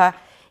your lopper,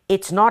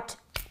 it's not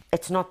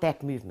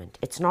that movement.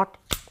 It's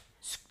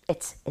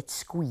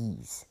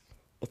squeeze.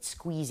 It's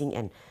squeezing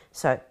in.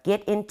 So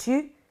get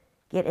into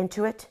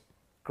it,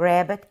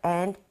 grab it,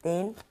 and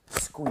then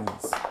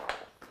squeeze.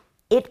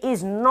 It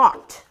is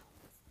not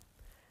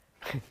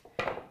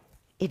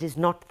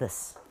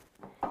this.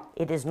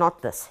 It is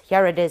not this.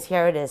 Here it is.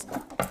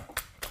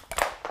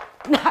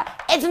 No,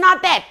 it's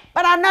not that.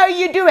 But I know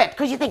you do it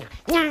because you think,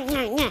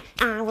 nah,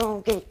 I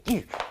will get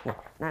you. No,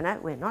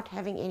 we're not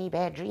having any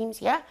bad dreams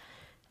here.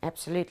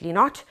 Absolutely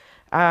not.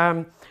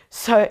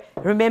 So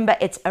remember,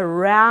 it's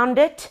around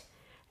it,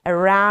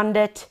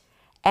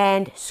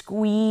 and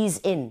squeeze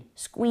in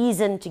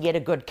to get a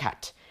good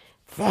cut.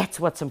 That's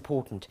what's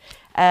important.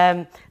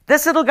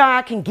 This little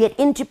guy can get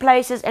into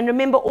places, and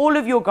remember, all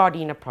of your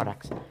Gardena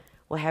products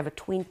will have a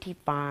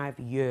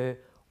 25-year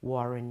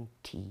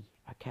warranty.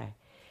 Okay,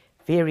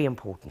 very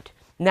important.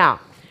 Now,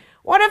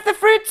 what if the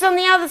fruit's on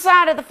the other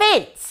side of the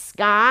fence,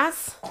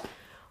 guys?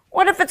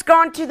 What if it's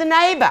gone to the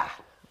neighbor?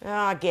 Oh,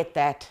 I get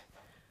that.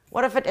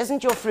 What if it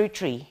isn't your fruit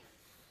tree?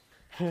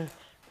 And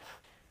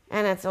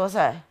it's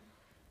also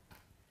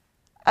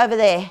over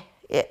there,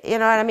 you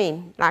know what I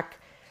mean? Like,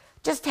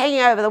 just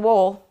hanging over the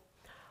wall.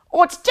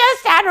 Or it's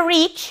just out of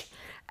reach.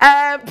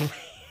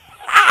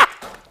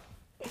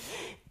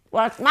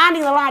 Well, it's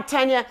minding the light,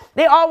 Tanya.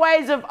 There are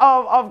ways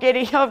of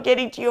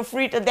getting to your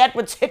fruit, and that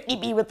would certainly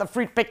be with the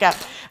fruit picker.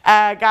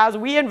 Guys,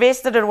 we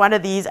invested in one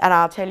of these, and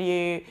I'll tell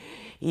you,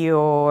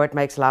 it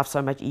makes life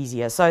so much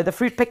easier. So the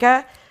fruit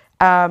picker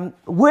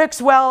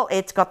works well.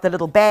 It's got the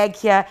little bag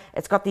here.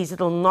 It's got these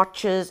little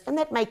notches, and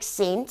that makes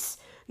sense,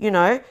 you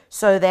know,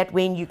 so that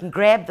when you can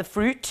grab the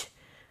fruit,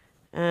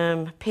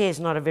 pear's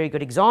not a very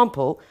good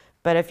example,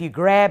 but if you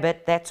grab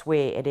it, that's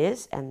where it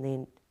is, and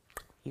then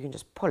you can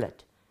just pull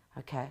it,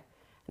 okay?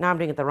 Now I'm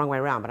doing it the wrong way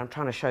around, but I'm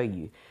trying to show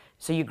you.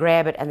 So you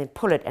grab it and then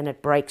pull it, and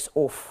it breaks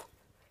off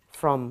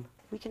from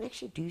we can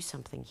actually do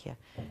something here.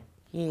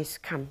 Yes,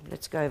 come,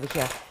 let's go over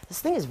here. This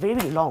thing is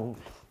very long,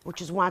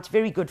 which is why it's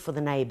very good for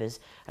the neighbors.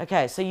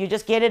 Okay, so you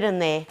just get it in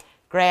there,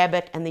 grab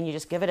it, and then you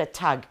just give it a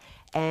tug,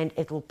 and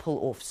it'll pull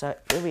off. So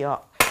there we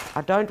are.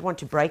 I don't want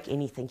to break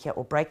anything here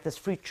or break this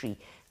fruit tree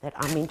that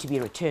I'm meant to be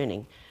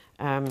returning.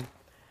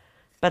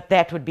 But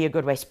that would be a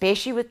good way,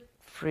 especially with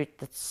fruit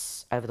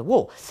that's over the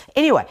wall.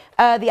 Anyway,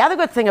 the other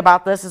good thing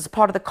about this is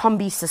part of the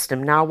combi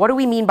system. Now, what do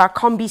we mean by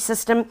combi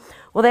system?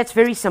 Well, that's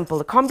very simple.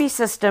 The combi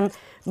system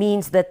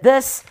means that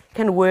this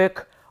can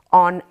work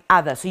on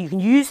other. So you can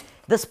use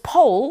this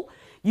pole.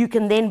 You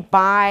can then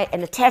buy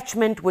an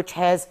attachment which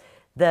has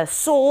the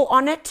saw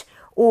on it,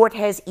 or it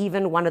has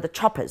even one of the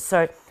choppers.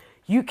 So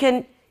you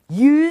can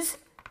use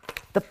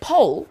the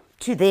pole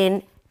to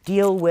then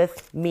deal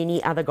with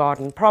many other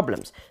garden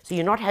problems. So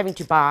you're not having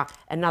to buy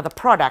another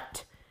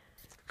product,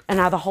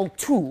 another whole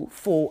tool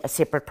for a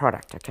separate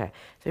product. Okay,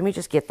 so let me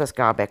just get this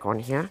guy back on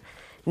here.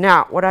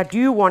 Now, what I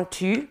do want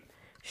to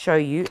show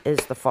you is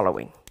the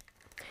following.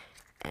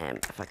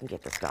 If I can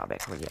get this guy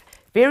back on here.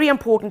 Very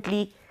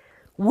importantly,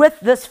 with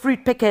this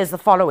fruit picker is the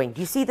following.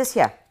 Do you see this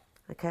here?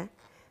 Okay,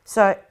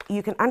 so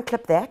you can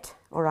unclip that,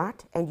 all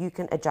right, and you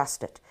can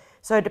adjust it.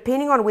 So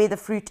depending on where the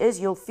fruit is,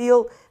 you'll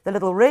feel the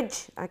little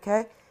ridge,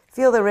 okay?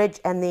 Feel the ridge,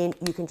 and then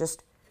you can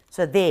just,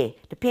 so there,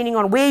 depending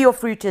on where your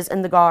fruit is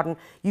in the garden,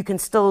 you can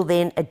still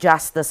then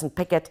adjust this and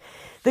pick it.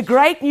 The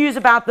great news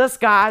about this,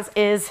 guys,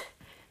 is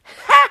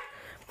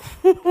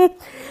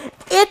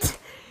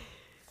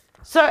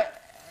so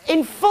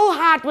in full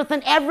height with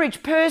an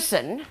average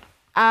person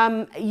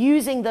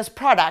using this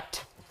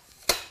product,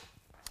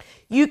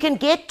 you can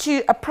get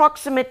to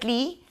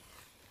approximately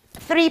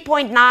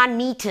 3.9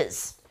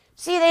 meters.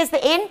 See, there's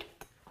the end.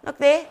 Look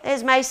there,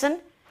 there's Mason.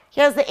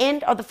 Here's the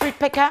end of the fruit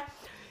picker.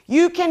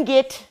 You can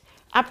get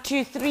up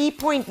to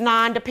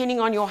 3.9 depending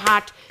on your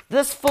height.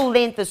 This full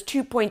length is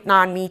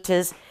 2.9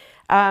 meters.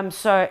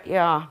 So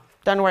yeah,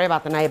 don't worry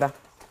about the neighbor.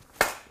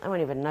 I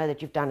won't even know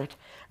that you've done it.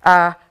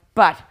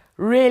 But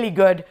really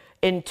good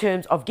in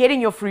terms of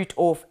getting your fruit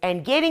off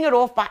and getting it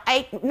off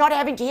by not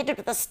having to hit it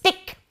with a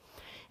stick.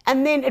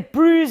 And then it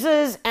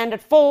bruises and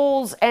it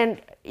falls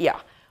and yeah.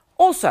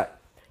 Also,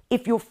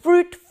 if your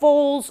fruit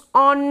falls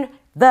on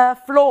the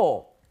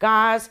floor,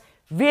 guys,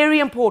 very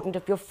important,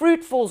 if your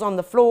fruit falls on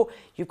the floor,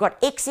 you've got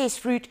excess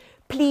fruit,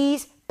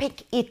 please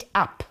pick it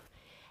up.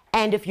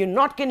 And if you're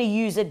not going to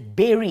use it,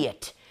 bury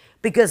it,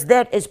 because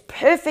that is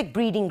perfect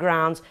breeding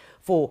grounds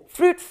for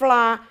fruit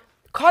fly,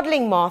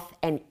 coddling moth,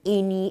 and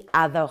any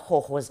other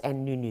hohos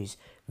and nunus.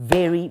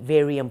 Very,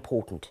 very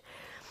important.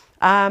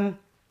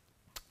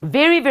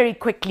 Very, very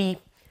quickly,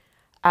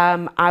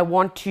 I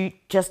want to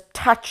just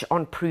touch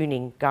on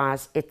pruning,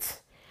 guys.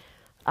 It's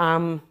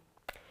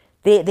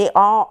there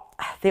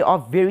are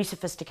very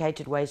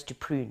sophisticated ways to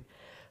prune,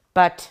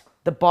 but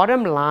the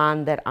bottom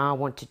line that I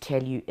want to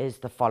tell you is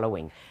the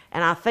following.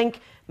 And I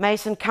think,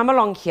 Mason, come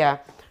along here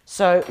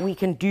so we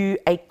can do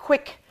a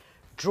quick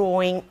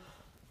drawing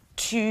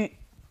to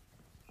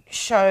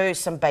show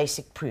some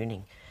basic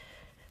pruning.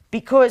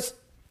 Because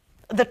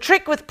the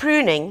trick with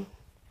pruning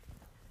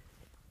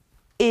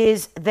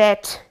is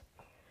that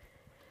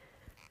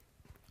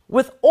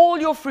with all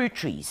your fruit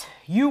trees,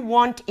 you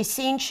want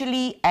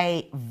essentially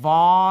a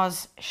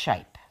vase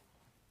shape.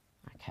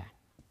 Okay.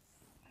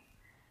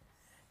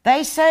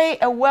 They say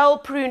a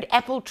well-pruned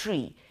apple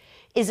tree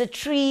is a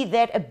tree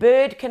that a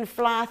bird can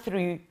fly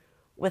through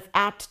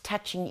without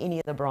touching any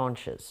of the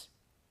branches.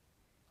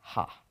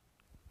 Ha.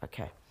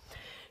 Okay.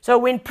 So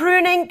when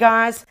pruning,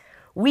 guys,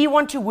 we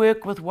want to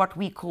work with what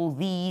we call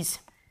these,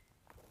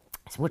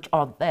 which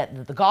are,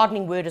 the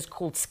gardening word is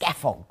called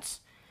scaffolds.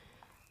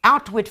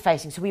 Outward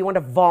facing, so we want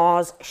a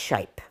vase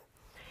shape.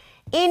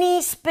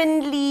 Any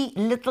spindly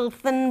little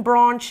thin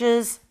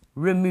branches,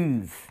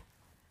 remove.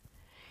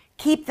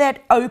 Keep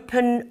that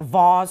open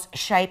vase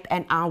shape,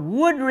 and I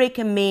would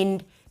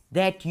recommend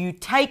that you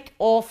take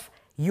off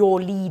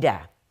your leader.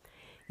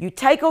 You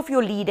take off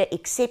your leader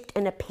except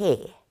in a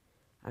pair,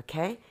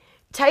 okay?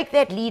 Take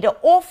that leader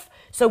off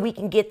so we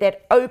can get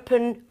that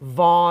open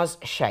vase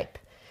shape.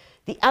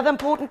 The other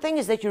important thing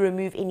is that you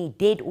remove any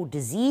dead or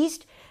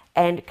diseased.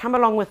 And come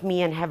along with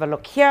me and have a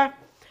look here.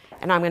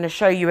 And I'm going to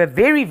show you a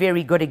very,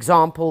 very good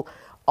example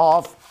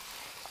of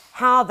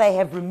how they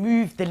have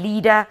removed the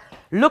leader.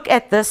 Look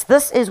at this.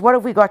 This is, what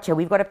have we got here?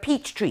 We've got a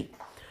peach tree.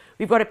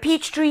 We've got a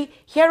peach tree.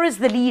 Here is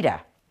the leader.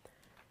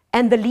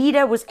 And the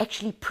leader was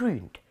actually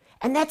pruned.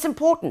 And that's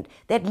important.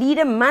 That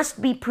leader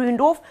must be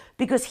pruned off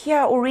because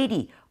here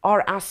already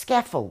are our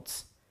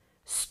scaffolds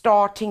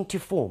starting to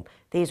form.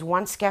 There's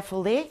one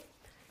scaffold there.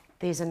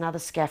 There's another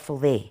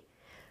scaffold there.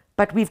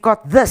 But we've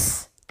got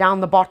this down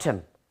the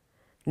bottom.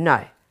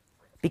 No,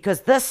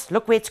 because this,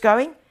 look where it's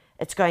going.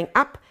 It's going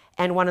up,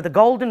 and one of the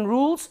golden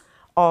rules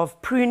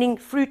of pruning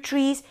fruit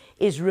trees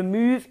is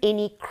remove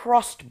any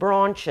crossed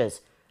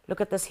branches. Look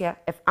at this here.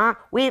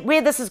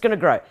 Where this is going to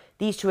grow,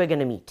 these two are going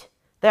to meet.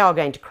 They are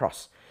going to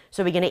cross.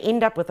 So we're going to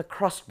end up with a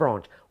crossed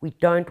branch. We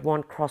don't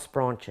want crossed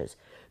branches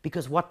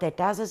because what that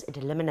does is it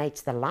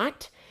eliminates the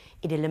light,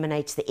 it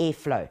eliminates the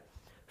airflow.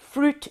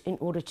 Fruit, in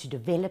order to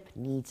develop,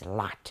 needs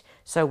light.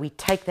 So we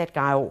take that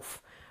guy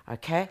off,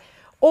 okay?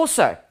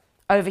 Also,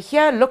 over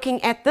here,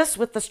 looking at this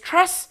with this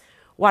truss,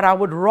 what I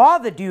would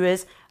rather do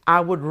is I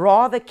would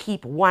rather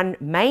keep one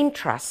main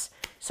truss.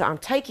 So I'm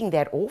taking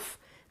that off.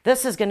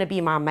 This is going to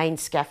be my main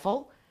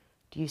scaffold.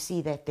 Do you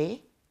see that there?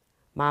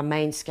 My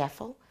main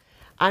scaffold.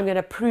 I'm going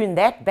to prune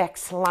that back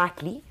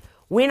slightly.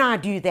 When I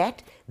do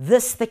that,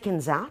 this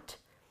thickens out,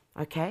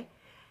 okay?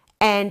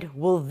 And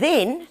we'll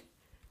then,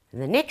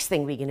 the next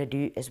thing we're going to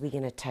do is we're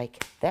going to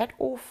take that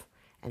off,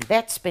 and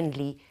that's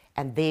spindly,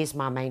 and there's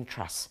my main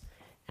truss.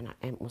 And I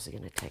am also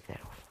going to take that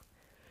off.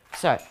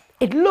 So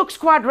it looks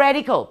quite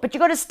radical, but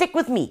you've got to stick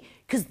with me,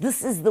 because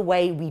this is the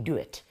way we do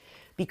it.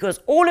 Because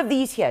all of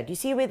these here, do you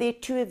see where there are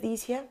two of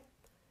these here?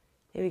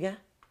 There we go.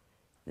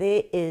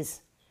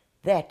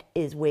 That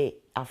is where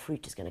our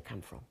fruit is going to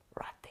come from,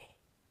 right there,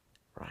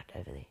 right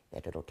over there,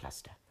 that little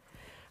cluster.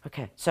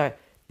 Okay, so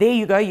there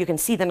you go. You can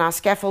see the nice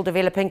scaffold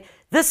developing.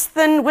 This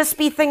thin,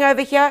 wispy thing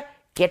over here,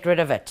 get rid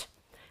of it.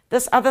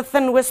 This other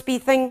thin, wispy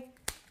thing,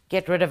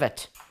 get rid of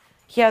it.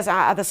 Here's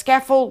our other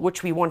scaffold,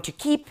 which we want to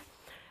keep.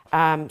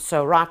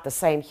 So right the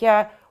same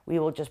here. We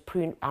will just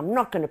prune. I'm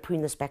not going to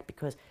prune this back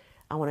because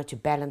I want it to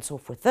balance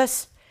off with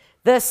this.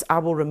 This, I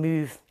will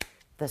remove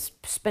this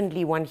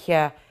spindly one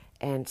here,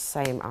 and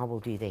same I will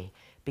do there.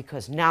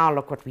 Because now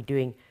look what we're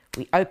doing.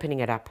 We're opening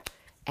it up,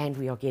 and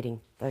we are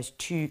getting those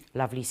two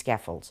lovely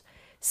scaffolds.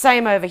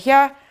 Same over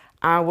here.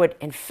 I would,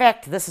 in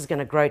fact, this is going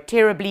to grow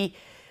terribly.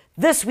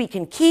 This we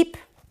can keep.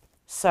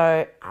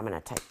 So I'm going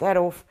to take that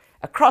off.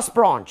 A cross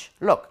branch.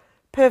 Look,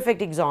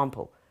 perfect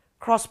example.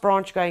 Cross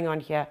branch going on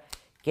here.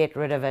 Get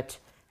rid of it.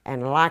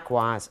 And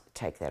likewise,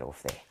 take that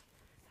off there.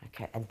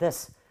 Okay, and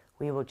this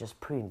we will just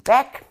prune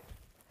back.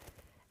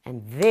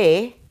 And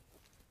there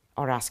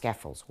are our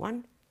scaffolds.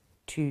 1,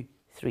 2,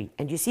 3.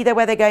 And you see the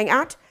way they're going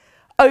out?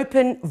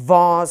 Open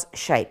vase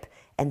shape.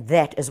 And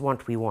that is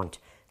what we want.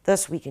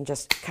 This, we can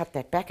just cut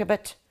that back a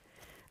bit.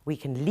 We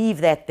can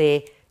leave that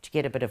there to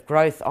get a bit of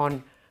growth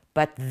on.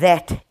 But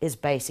that is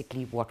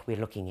basically what we're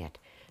looking at.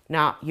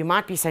 Now, you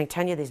might be saying,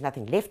 Tanya, there's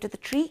nothing left of the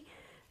tree.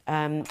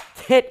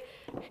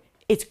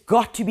 It's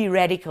got to be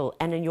radical.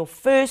 And in your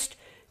first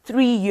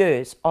 3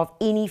 years of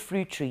any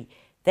fruit tree,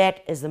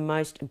 that is the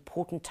most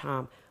important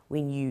time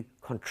when you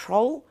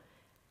control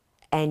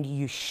and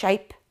you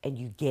shape and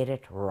you get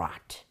it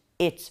right.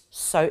 It's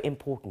so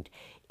important.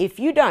 If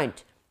you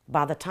don't,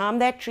 by the time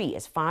that tree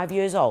is 5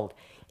 years old,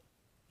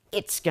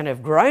 it's going to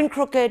have grown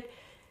crooked,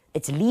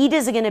 its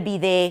leaders are going to be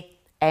there,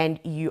 and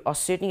you are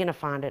certainly going to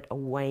find it a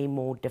way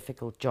more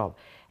difficult job.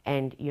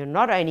 And you're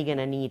not only going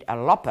to need a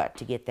lopper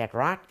to get that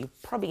right, you're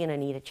probably going to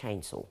need a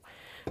chainsaw.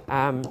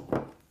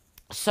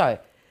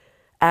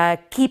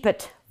 Keep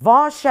it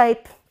vase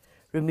shape,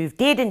 remove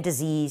dead and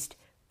diseased,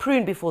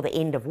 prune before the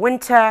end of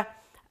winter,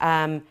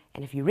 and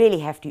if you really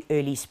have to,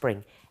 early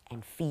spring.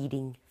 And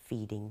feeding,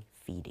 feeding,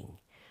 feeding.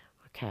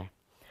 Okay.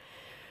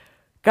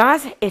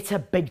 Guys, it's a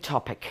big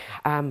topic.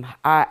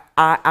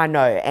 I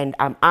know, and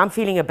I'm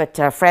feeling a bit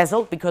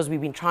frazzled because we've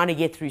been trying to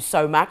get through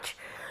so much.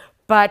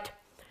 But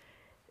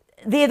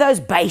they're those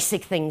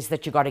basic things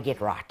that you got to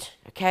get right,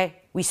 okay?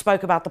 We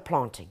spoke about the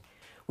planting.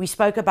 We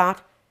spoke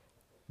about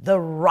the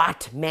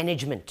right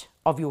management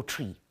of your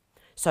tree.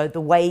 So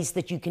the ways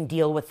that you can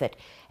deal with it.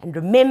 And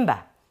remember,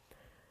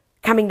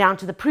 coming down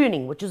to the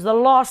pruning, which is the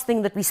last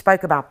thing that we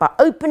spoke about, by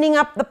opening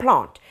up the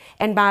plant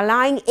and by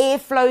allowing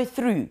airflow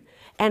through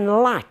and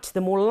light.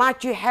 The more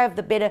light you have,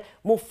 the better,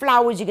 more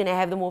flowers you're going to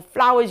have. The more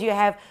flowers you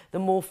have, the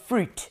more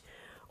fruit.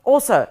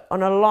 Also,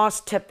 on a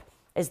last tip,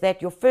 is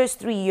that your first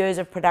 3 years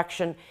of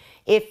production,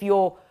 if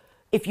you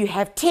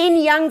have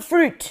 10 young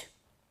fruit,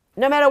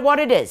 no matter what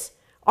it is,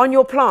 on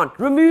your plant,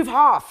 remove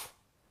half.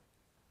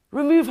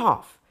 Remove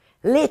half.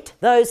 Let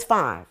those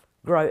 5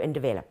 grow and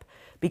develop,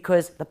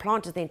 because the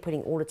plant is then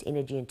putting all its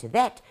energy into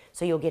that,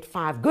 so you'll get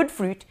 5 good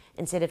fruit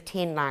instead of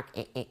 10 like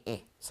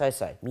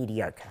so,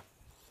 mediocre.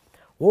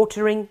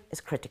 Watering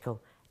is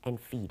critical, and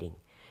feeding.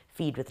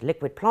 Feed with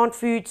liquid plant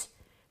foods,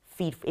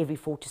 feed every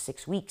 4 to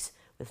 6 weeks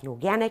with an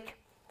organic.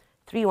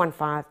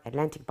 315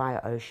 Atlantic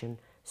Bio-Ocean,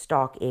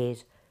 Stark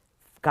Airs.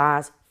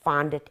 Guys,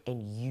 find it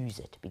and use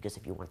it, because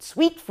if you want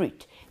sweet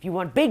fruit, if you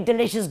want big,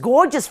 delicious,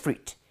 gorgeous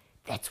fruit,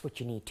 that's what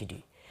you need to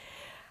do.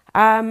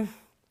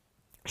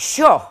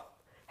 Sure.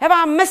 Have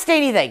I missed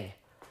anything?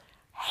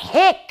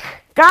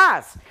 Heck,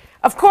 guys.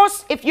 Of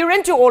course, if you're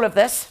into all of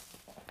this,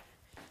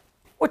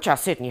 which I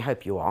certainly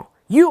hope you are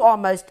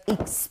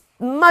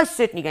most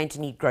certainly going to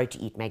need Grow to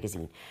Eat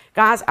magazine.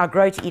 Guys, our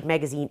Grow to Eat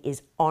magazine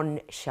is on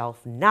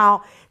shelf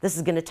now. This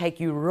is going to take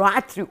you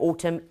right through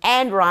autumn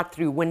and right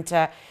through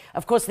winter.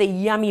 Of course, there are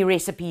yummy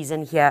recipes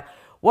in here.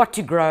 What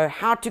to grow,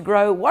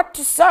 what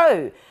to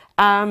sow,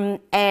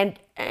 and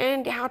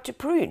how to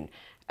prune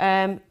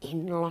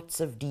in lots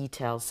of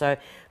detail. So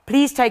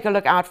Please take a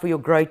look out for your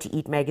Grow to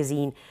Eat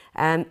magazine.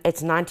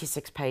 It's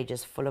 96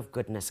 pages full of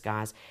goodness,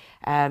 guys.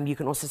 You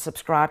can also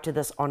subscribe to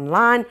this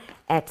online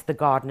at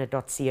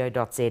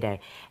thegardener.co.za.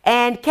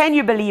 And can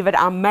you believe it?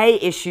 Our May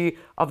issue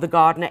of the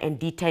Gardener and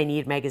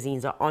Detained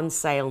magazines are on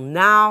sale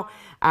now.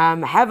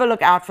 Have a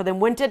look out for them.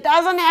 Winter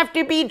doesn't have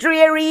to be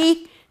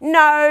dreary.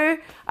 No,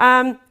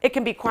 it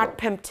can be quite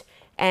pimped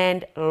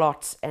and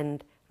lots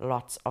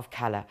of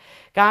color.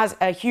 Guys,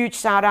 a huge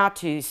shout out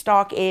to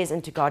Stark Airs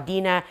and to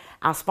Gardena,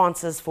 our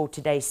sponsors for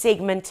today's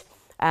segment.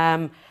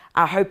 I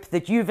hope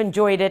that you've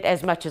enjoyed it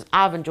as much as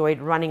I've enjoyed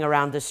running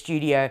around the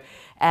studio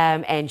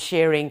and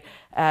sharing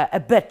a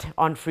bit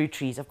on fruit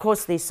trees. Of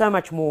course, there's so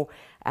much more,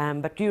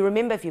 but do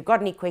remember, if you've got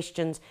any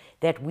questions,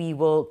 that we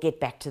will get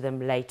back to them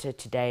later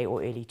today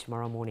or early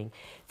tomorrow morning.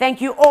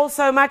 Thank you all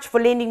so much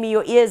for lending me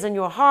your ears and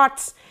your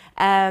hearts,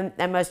 and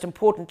most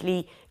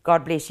importantly,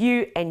 God bless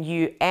you,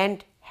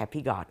 and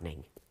happy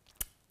gardening.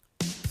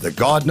 The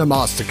Gardener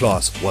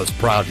Masterclass was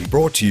proudly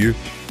brought to you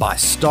by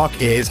Stock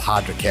Airs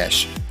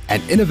Hydrocache,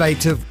 an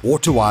innovative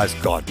water-wise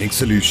gardening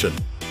solution.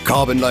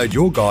 Carbon load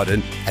your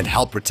garden and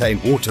help retain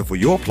water for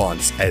your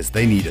plants as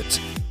they need it.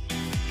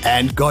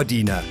 And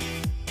Gardena.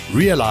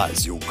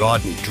 Realize your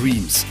gardening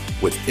dreams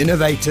with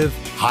innovative,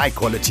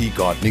 high-quality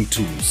gardening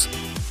tools.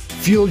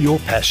 Fuel your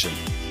passion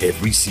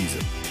every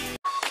season.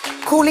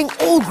 Calling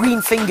all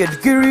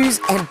green-fingered gurus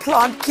and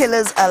plant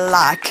killers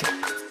alike.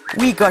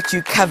 We got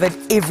you covered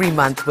every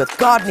month with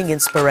gardening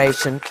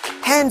inspiration,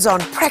 hands-on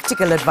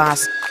practical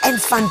advice,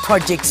 and fun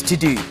projects to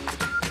do.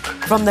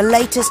 From the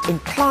latest in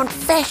plant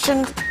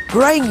fashion,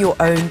 growing your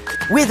own,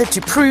 whether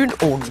to prune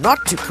or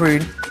not to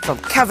prune, from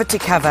cover to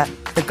cover,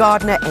 the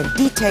Gardener and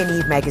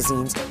Detained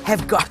magazines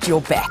have got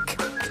your back.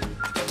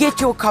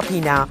 Get your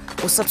copy now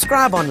or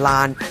subscribe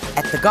online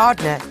at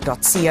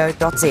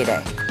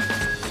thegardener.co.za.